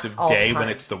certain times of day when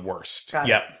it's the worst.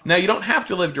 Yep. Now, you don't have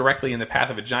to live directly in the path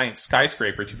of a giant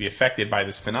skyscraper to be affected by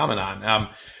this phenomenon.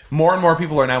 More and more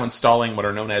people are now installing what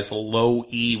are known as low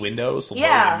E windows, low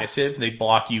emissive. They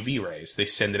block UV rays. They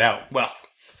send it out. Well,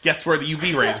 guess where the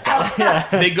UV rays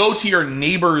go? They go to your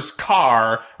neighbor's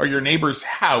car or your neighbor's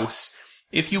house.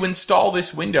 If you install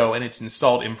this window and it's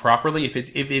installed improperly, if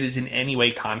it is in any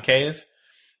way concave,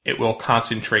 it will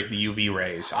concentrate the UV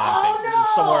rays on things.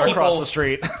 Somewhere across the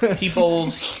street.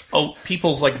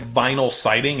 people's like vinyl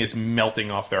siding is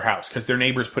melting off their house because their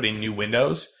neighbors put in new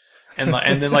windows. And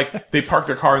then like they park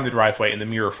their car in the driveway and the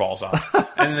mirror falls off.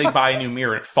 And then they buy a new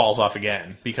mirror and it falls off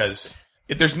again because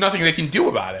there's nothing they can do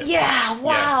about it. Yeah,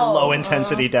 wow. Low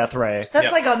intensity death ray.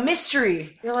 That's like a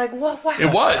mystery. You're like, what? Wow,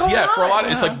 it was, for a lot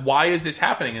of it's like, why is this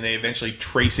happening? And they eventually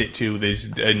trace it to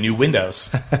these new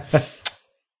windows.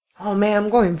 Oh man, I'm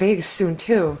going Vegas soon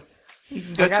too. I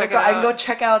can go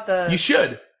check out the... You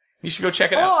should go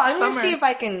check it out. Oh, I'm going to see if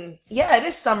I can... Yeah, it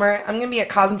is summer. I'm going to be at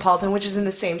Cosmopolitan, which is in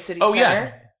the same city center.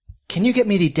 Yeah. Can you get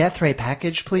me the death ray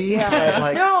package, please?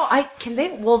 Yeah.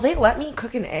 No, will they let me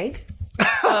cook an egg?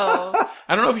 I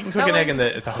don't know if you can cook an egg at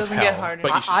the hotel. Doesn't get hard.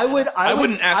 But I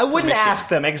wouldn't ask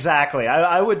them exactly.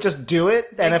 I would just do it,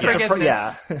 and if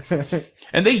it's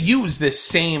And they use this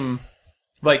same,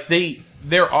 like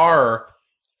there are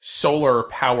solar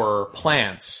power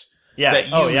plants that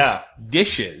use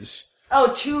dishes.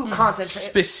 Oh, to concentrate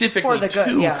specifically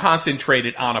concentrate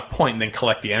it on a point and then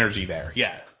collect the energy there.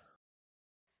 Yeah.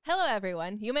 Hello,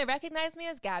 everyone. You may recognize me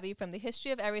as Gabby from the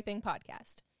History of Everything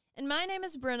podcast. And my name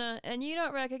is Brenna, and you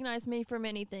don't recognize me from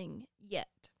anything yet.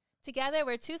 Together,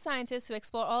 we're two scientists who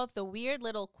explore all of the weird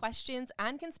little questions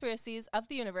and conspiracies of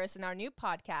the universe in our new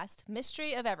podcast,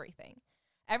 Mystery of Everything.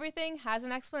 Everything has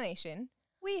an explanation.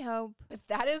 We hope. But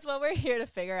that is what we're here to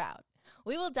figure out.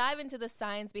 We will dive into the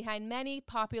science behind many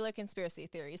popular conspiracy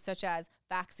theories, such as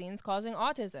vaccines causing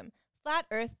autism, flat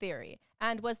Earth theory,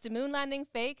 and was the moon landing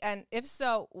fake? And if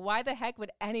so, why the heck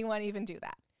would anyone even do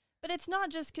that? But it's not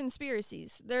just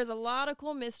conspiracies. There's a lot of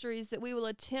cool mysteries that we will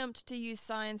attempt to use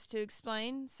science to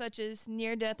explain, such as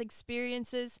near-death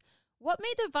experiences, what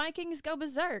made the Vikings go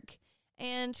berserk,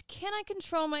 and can I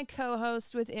control my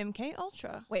co-host with MK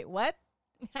Ultra? Wait, what?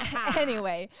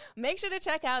 Anyway, make sure to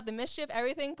check out the Mystery of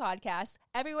Everything podcast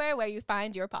everywhere where you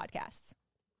find your podcasts.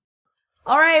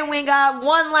 All right, we got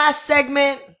one last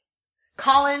segment.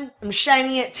 Colin, I'm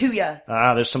shining it to you.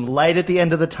 There's some light at the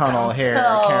end of the tunnel here,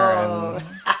 Karen.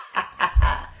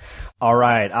 All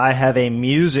right, I have a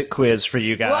music quiz for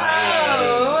you guys.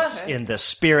 Whoa. In the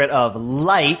spirit of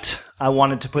light, I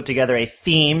wanted to put together a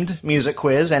themed music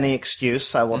quiz. Any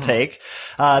excuse I will take.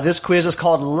 This quiz is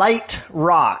called Light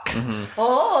Rock. Mm-hmm.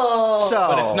 Oh.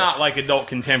 But it's not like adult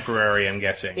contemporary, I'm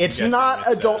guessing. It's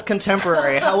not adult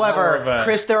contemporary. However,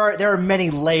 Chris, there are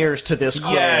many layers to this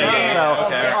quiz. All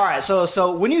right,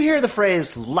 so when you hear the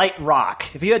phrase light rock,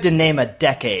 if you had to name a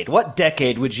decade, what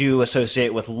decade would you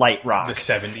associate with light rock? The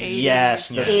 70s. Yes,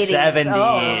 the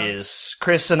 70s.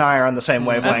 Chris and I are on the same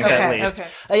wavelength, at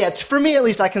least. For me, at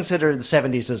least, I consider the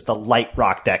 70s as the light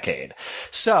rock decade.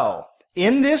 So,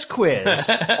 In this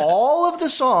quiz, all of the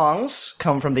songs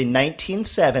come from the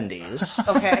 1970s.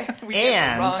 Okay. We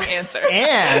get the wrong answer.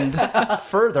 And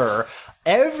further,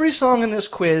 every song in this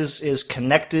quiz is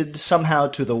connected somehow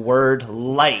to the word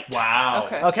light. Wow.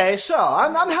 Okay, so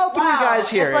I'm helping you guys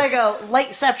here. It's like a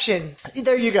lightception.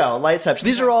 There you go, Lightception.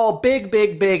 These are all big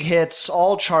hits,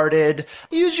 all charted.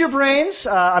 Use your brains.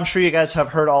 I'm sure you guys have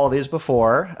heard all of these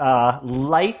before.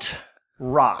 Light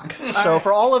rock. So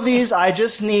for all of these, I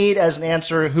just need as an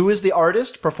answer, who is the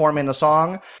artist performing the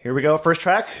song? Here we go, first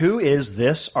track. Who is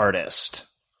this artist?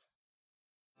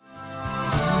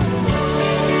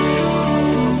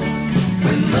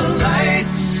 When the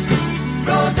lights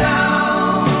go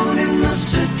down in the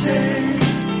city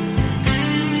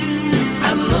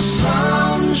and the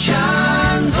sun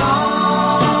shines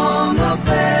on the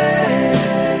bay,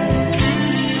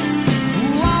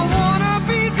 ooh, I wanna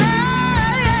be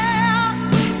there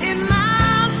in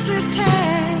my city.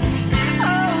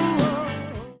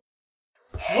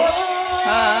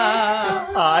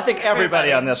 I think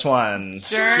everybody on this one.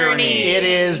 Journey. It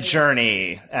is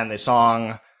Journey, and the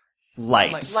song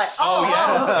Lights. Oh,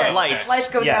 yeah. Okay. Lights. Lights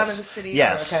go Yes. down in the city.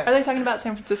 Yes. Okay. Are they talking about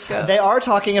San Francisco? They are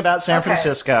talking about San Okay.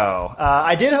 Francisco.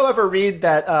 I did, however, read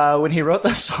that when he wrote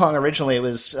this song originally, it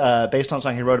was based on a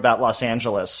song he wrote about Los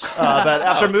Angeles. But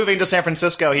after moving to San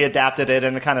Francisco, he adapted it,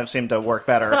 and it kind of seemed to work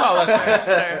better. Oh, that's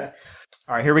nice.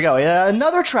 All right, here we go.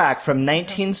 Another track from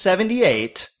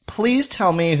 1978. Please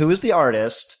tell me who is the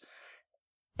artist,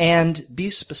 and be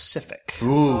specific.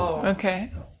 Ooh.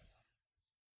 Okay.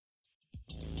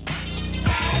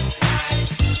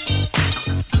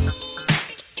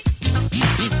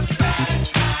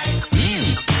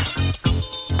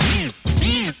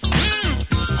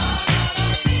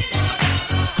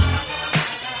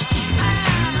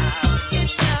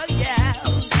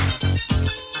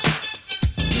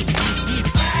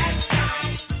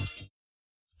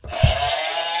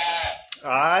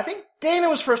 I think Dana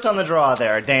was first on the draw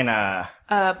there. Dana.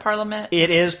 Parliament. It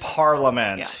is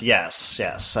Parliament. Yeah.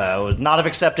 Yes. I would not have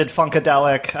accepted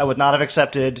Funkadelic. I would not have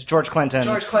accepted George Clinton.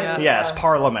 George Clinton. Yes, Yeah.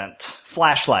 Parliament.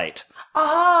 Flashlight.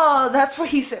 Oh, that's what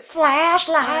he said.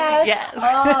 Flashlight. Yes.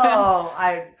 Oh,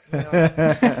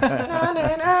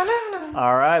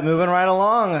 All right, moving right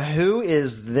along. Who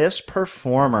is this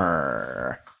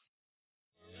performer?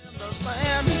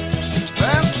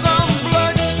 And some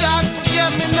bloodshot,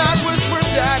 forget me not, whisper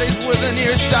daddies with an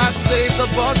earshot, save the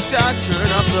buckshot,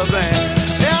 turn up the band.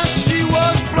 Yeah, she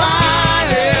was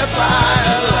blinded by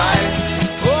a light,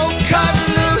 oh, cut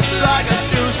loose like a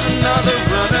deuce, another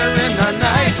runner in the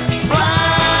night,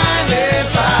 blinded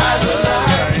by the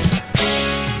light.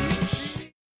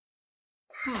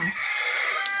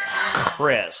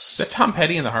 Chris. Is that Tom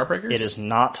Petty and the Heartbreakers? It is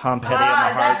not Tom Petty and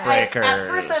the Heartbreakers. At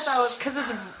first I thought it was because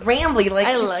it's rambly. Like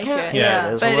I he's like kinda- it. Yeah,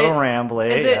 it is a But little rambly.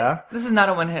 Is it, Yeah. This is not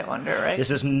a one-hit wonder, right? This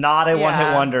is not a one-hit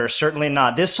Yeah. wonder. Certainly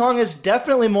not. This song is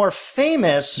definitely more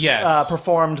famous, Yes.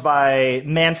 performed by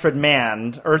Manfred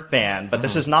Mann, Earth Band, but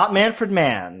this is not Manfred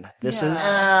Mann. This Yeah. is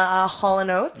Hall &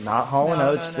 Oates. not Hall & No,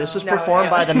 Oates. no, This is no.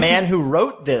 performed No, by the man who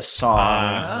wrote this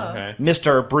song, Okay.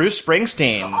 Mr. Bruce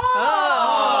Springsteen.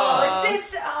 Oh, it did.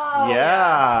 Oh,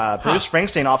 Yeah, Bruce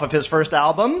Springsteen off of his first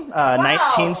album,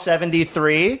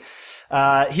 1973.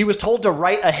 He was told to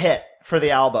write a hit for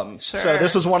the album. So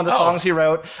this was one of the songs he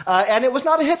wrote, and it was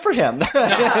not a hit for him.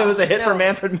 It was a hit for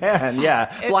Manfred Mann.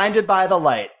 Yeah, Blinded by the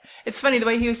Light. It's funny, the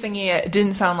way he was singing it, it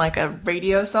didn't sound like a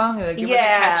radio song. Like, it wasn't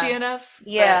Yeah. catchy enough.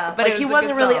 Yeah, but like it he was a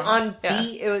wasn't good really song. on Yeah.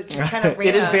 beat. It was just kind of.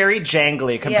 It is very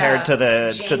jangly compared Yeah. to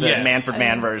the Yes. Manfred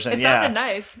Mann version. It Yeah, sounded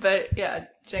nice, but yeah,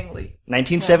 jangly.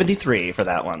 1973 for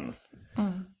that one.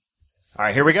 All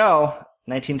right, here we go.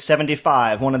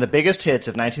 1975, one of the biggest hits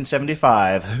of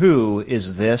 1975. Who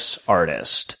is this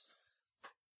artist?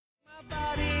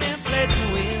 Body and play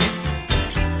to win.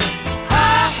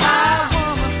 High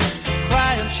woman,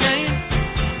 cry and shame,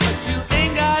 but you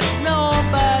ain't got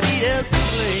nobody else to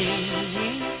blame.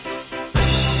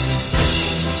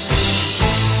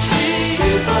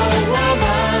 Evil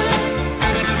woman,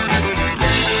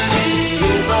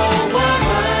 evil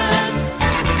woman,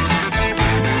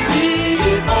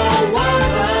 evil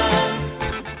woman.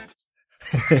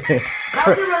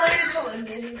 How's it related to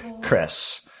London?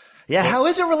 Chris. Yeah, how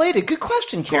is it related? Good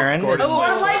question, Karen. Gordon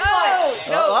It's- Lightfoot.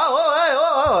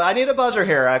 Whoa, I need a buzzer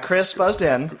here. Chris buzzed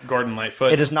in. Gordon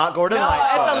Lightfoot. It is not Gordon It's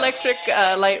Lightfoot. Electric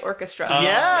Light Orchestra.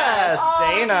 Yes,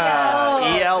 Dana.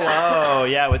 ELO.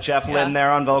 Yeah, with Jeff Lynne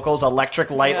there on vocals. Electric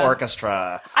Light Yeah.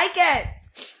 Orchestra. I get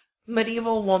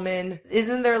medieval woman.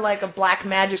 Isn't there like a black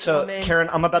magic woman? So, Karen,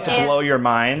 I'm about to blow your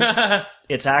mind.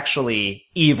 It's actually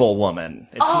evil woman.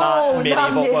 It's not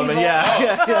medieval woman. Yeah.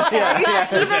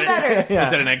 Even better. Is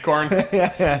that an eggcorn?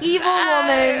 Evil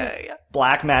woman.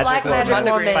 Black magic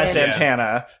woman by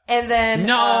Santana. And then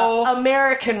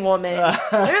American woman.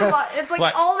 There's a lot. It's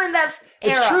like all in that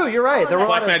era. It's true. You're right.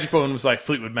 Black Magic Woman was by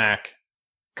Fleetwood Mac,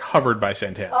 covered by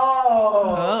Santana.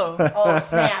 Oh,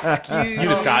 snap. You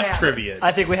just got trivia.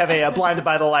 I think we have a blinded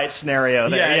by the light scenario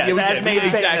there. Yeah, yes, as made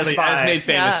famous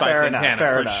by Santana,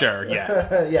 fair for enough. sure.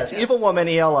 Yeah. Yes, Evil Woman,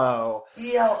 ELO.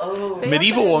 ELO.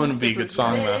 Medieval Woman would be a good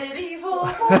song, though. Medieval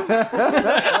Woman.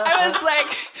 I was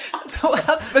like,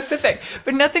 how specific.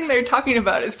 But nothing they're talking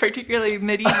about is particularly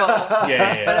medieval.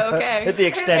 Yeah. But okay. Hit the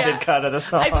extended cut of the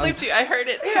song. I believed you. I heard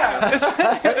it too.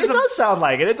 It does sound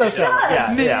like it. It does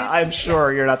sound. Yeah. I'm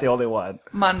sure you're not the only one.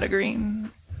 Monda Green.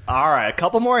 All right, a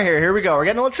couple more here. Here we go. We're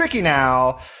getting a little tricky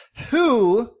now.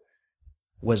 Who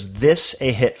was this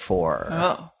a hit for?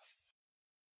 Oh.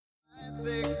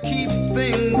 They keep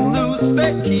things loose,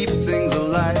 they keep things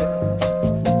alive.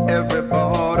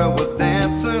 Everybody was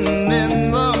dancing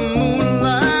in the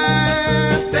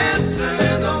moonlight, dancing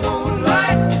in the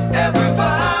moonlight.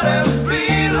 Everybody's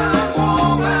feeling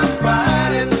warm and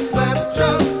bright. It's such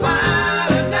a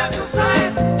fine and natural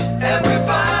sight.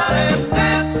 Everybody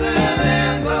dancing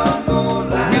in the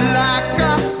moonlight. We like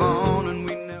our fun and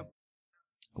we never.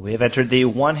 We've entered the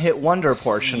one-hit wonder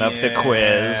portion of the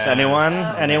quiz. Anyone?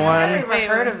 I've never even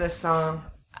heard of this song.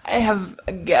 I have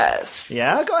a guess.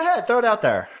 Yeah, go ahead. Throw it out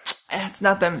there. It's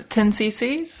not them 10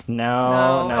 cc's?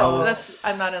 No. That's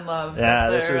I'm Not in Love. Yeah,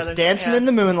 That's this their is other Dancing song, in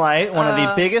the Moonlight, one of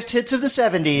the biggest hits of the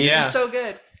 70s. Yeah. So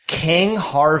good. King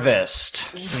Harvest.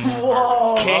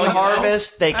 Whoa. King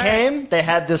Harvest, they came, they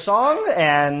had this song,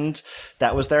 and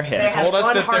that was their hit. Told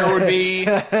us that there would be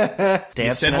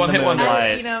Dancing in one the hit wonder.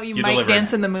 Moonlight. You You might delivered.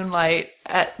 dance in the moonlight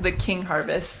at the King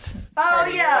Harvest. Oh,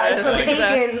 yeah. It's a Like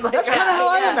pagan. That's kind of how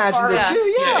I imagined it,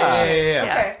 too. Yeah.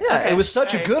 Okay. Yeah, it was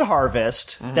such a good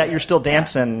harvest that you're still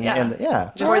dancing.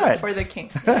 Yeah. Just For the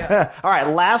king. Yeah. All right,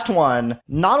 last one.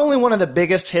 Not only one of the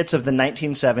biggest hits of the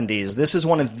 1970s, this is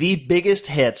one of the biggest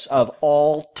hits of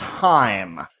all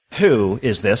time. Who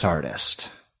is this artist?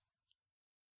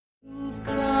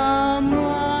 Come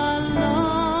along,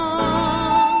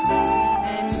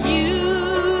 and you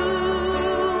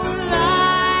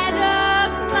light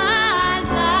up my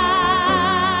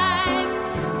life.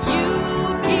 You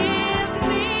give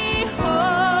me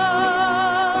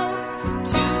hope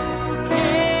to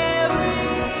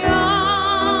carry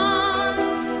on.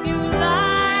 You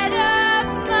light up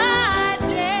my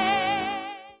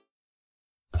day.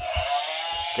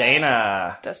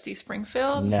 Dana. Dusty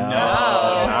Springfield? No,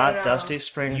 not Dusty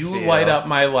Springfield. You light up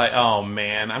my light. Oh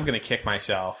man, I'm gonna kick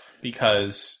myself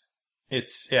because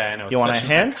it's I know. It's You want such a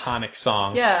an hint? iconic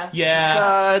song. Yeah.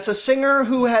 It's a singer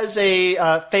who has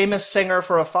a famous singer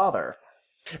for a father.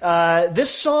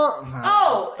 This song.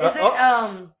 Oh, is it,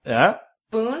 Yeah.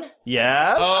 Boone?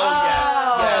 Yes.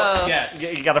 Oh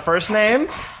yes. You got a first name?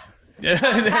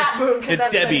 Pat Boone, because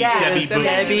that's Debbie. the dad. Debbie Boone.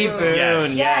 Debbie Boone.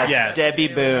 Yes. Debbie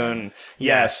Boone.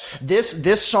 Yes.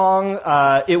 This song,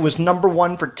 it was number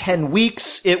one for 10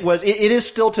 weeks. It is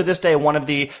still to this day one of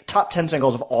the top 10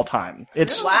 singles of all time.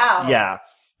 It's Wow. Yeah.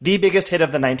 The biggest hit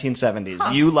of the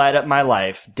 1970s. You Light Up My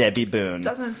Life, Debbie Boone.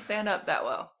 Doesn't stand up that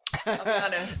well. I'll be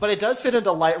honest. But it does fit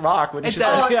into light rock, wouldn't It you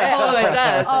does. say? Oh, it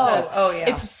does. Oh, yeah.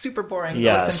 It's super boring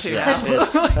Yes, to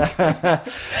listen to now.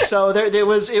 So it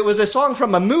was a song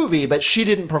from a movie, but she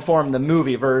didn't perform the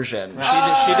movie version. She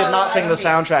did not sing the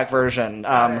soundtrack version.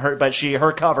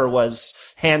 Her cover was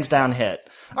hands down hit.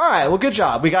 All right, well, good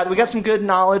job. We got some good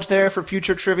knowledge there for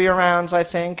future trivia rounds. I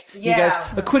think you guys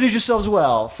acquitted yourselves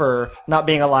well for not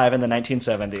being alive in the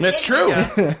 1970s. That's true.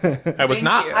 I was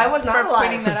not. I was not for alive.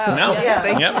 pointing that out. No. Yes,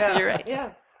 thank Yep. you. You're right.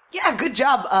 Yeah, good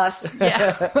job, us.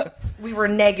 Yeah. We were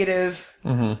negative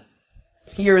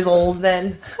years old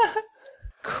then.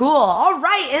 Cool. All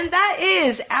right. And that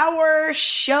is our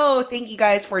show. Thank you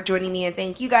guys for joining me. And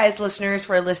thank you guys, listeners,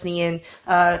 for listening in.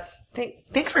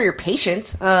 Thanks for your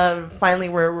patience. Finally,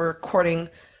 we're recording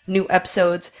new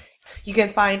episodes. You can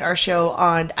find our show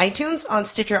on iTunes, on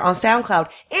Stitcher, on SoundCloud,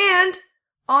 and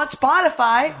on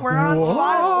Spotify. We're on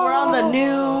Spotify. We're on the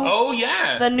new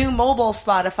the new mobile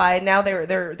Spotify. Now they're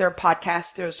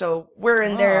podcasts, so we're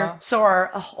in there. So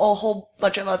a whole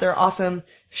bunch of other awesome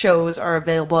shows are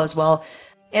available as well.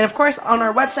 And of course on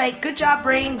our website,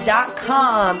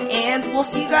 goodjobbrain.com. And we'll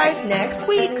see you guys next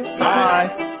week.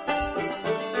 Bye.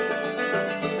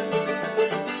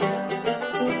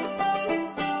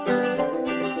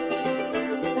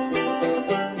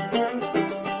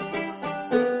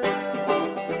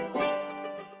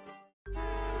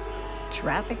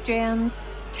 Traffic jams,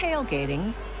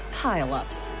 tailgating,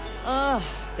 pileups. Ugh,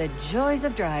 the joys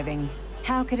of driving.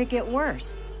 How could it get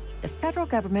worse? The federal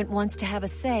government wants to have a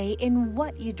say in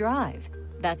what you drive.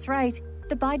 That's right.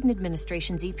 The Biden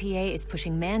administration's EPA is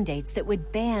pushing mandates that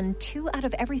would ban 2 out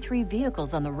of every 3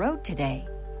 vehicles on the road today.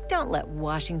 Don't let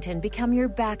Washington become your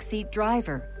backseat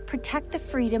driver. Protect the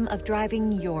freedom of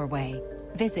driving your way.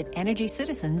 Visit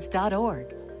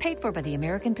EnergyCitizens.org. Paid for by the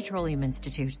American Petroleum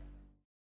Institute.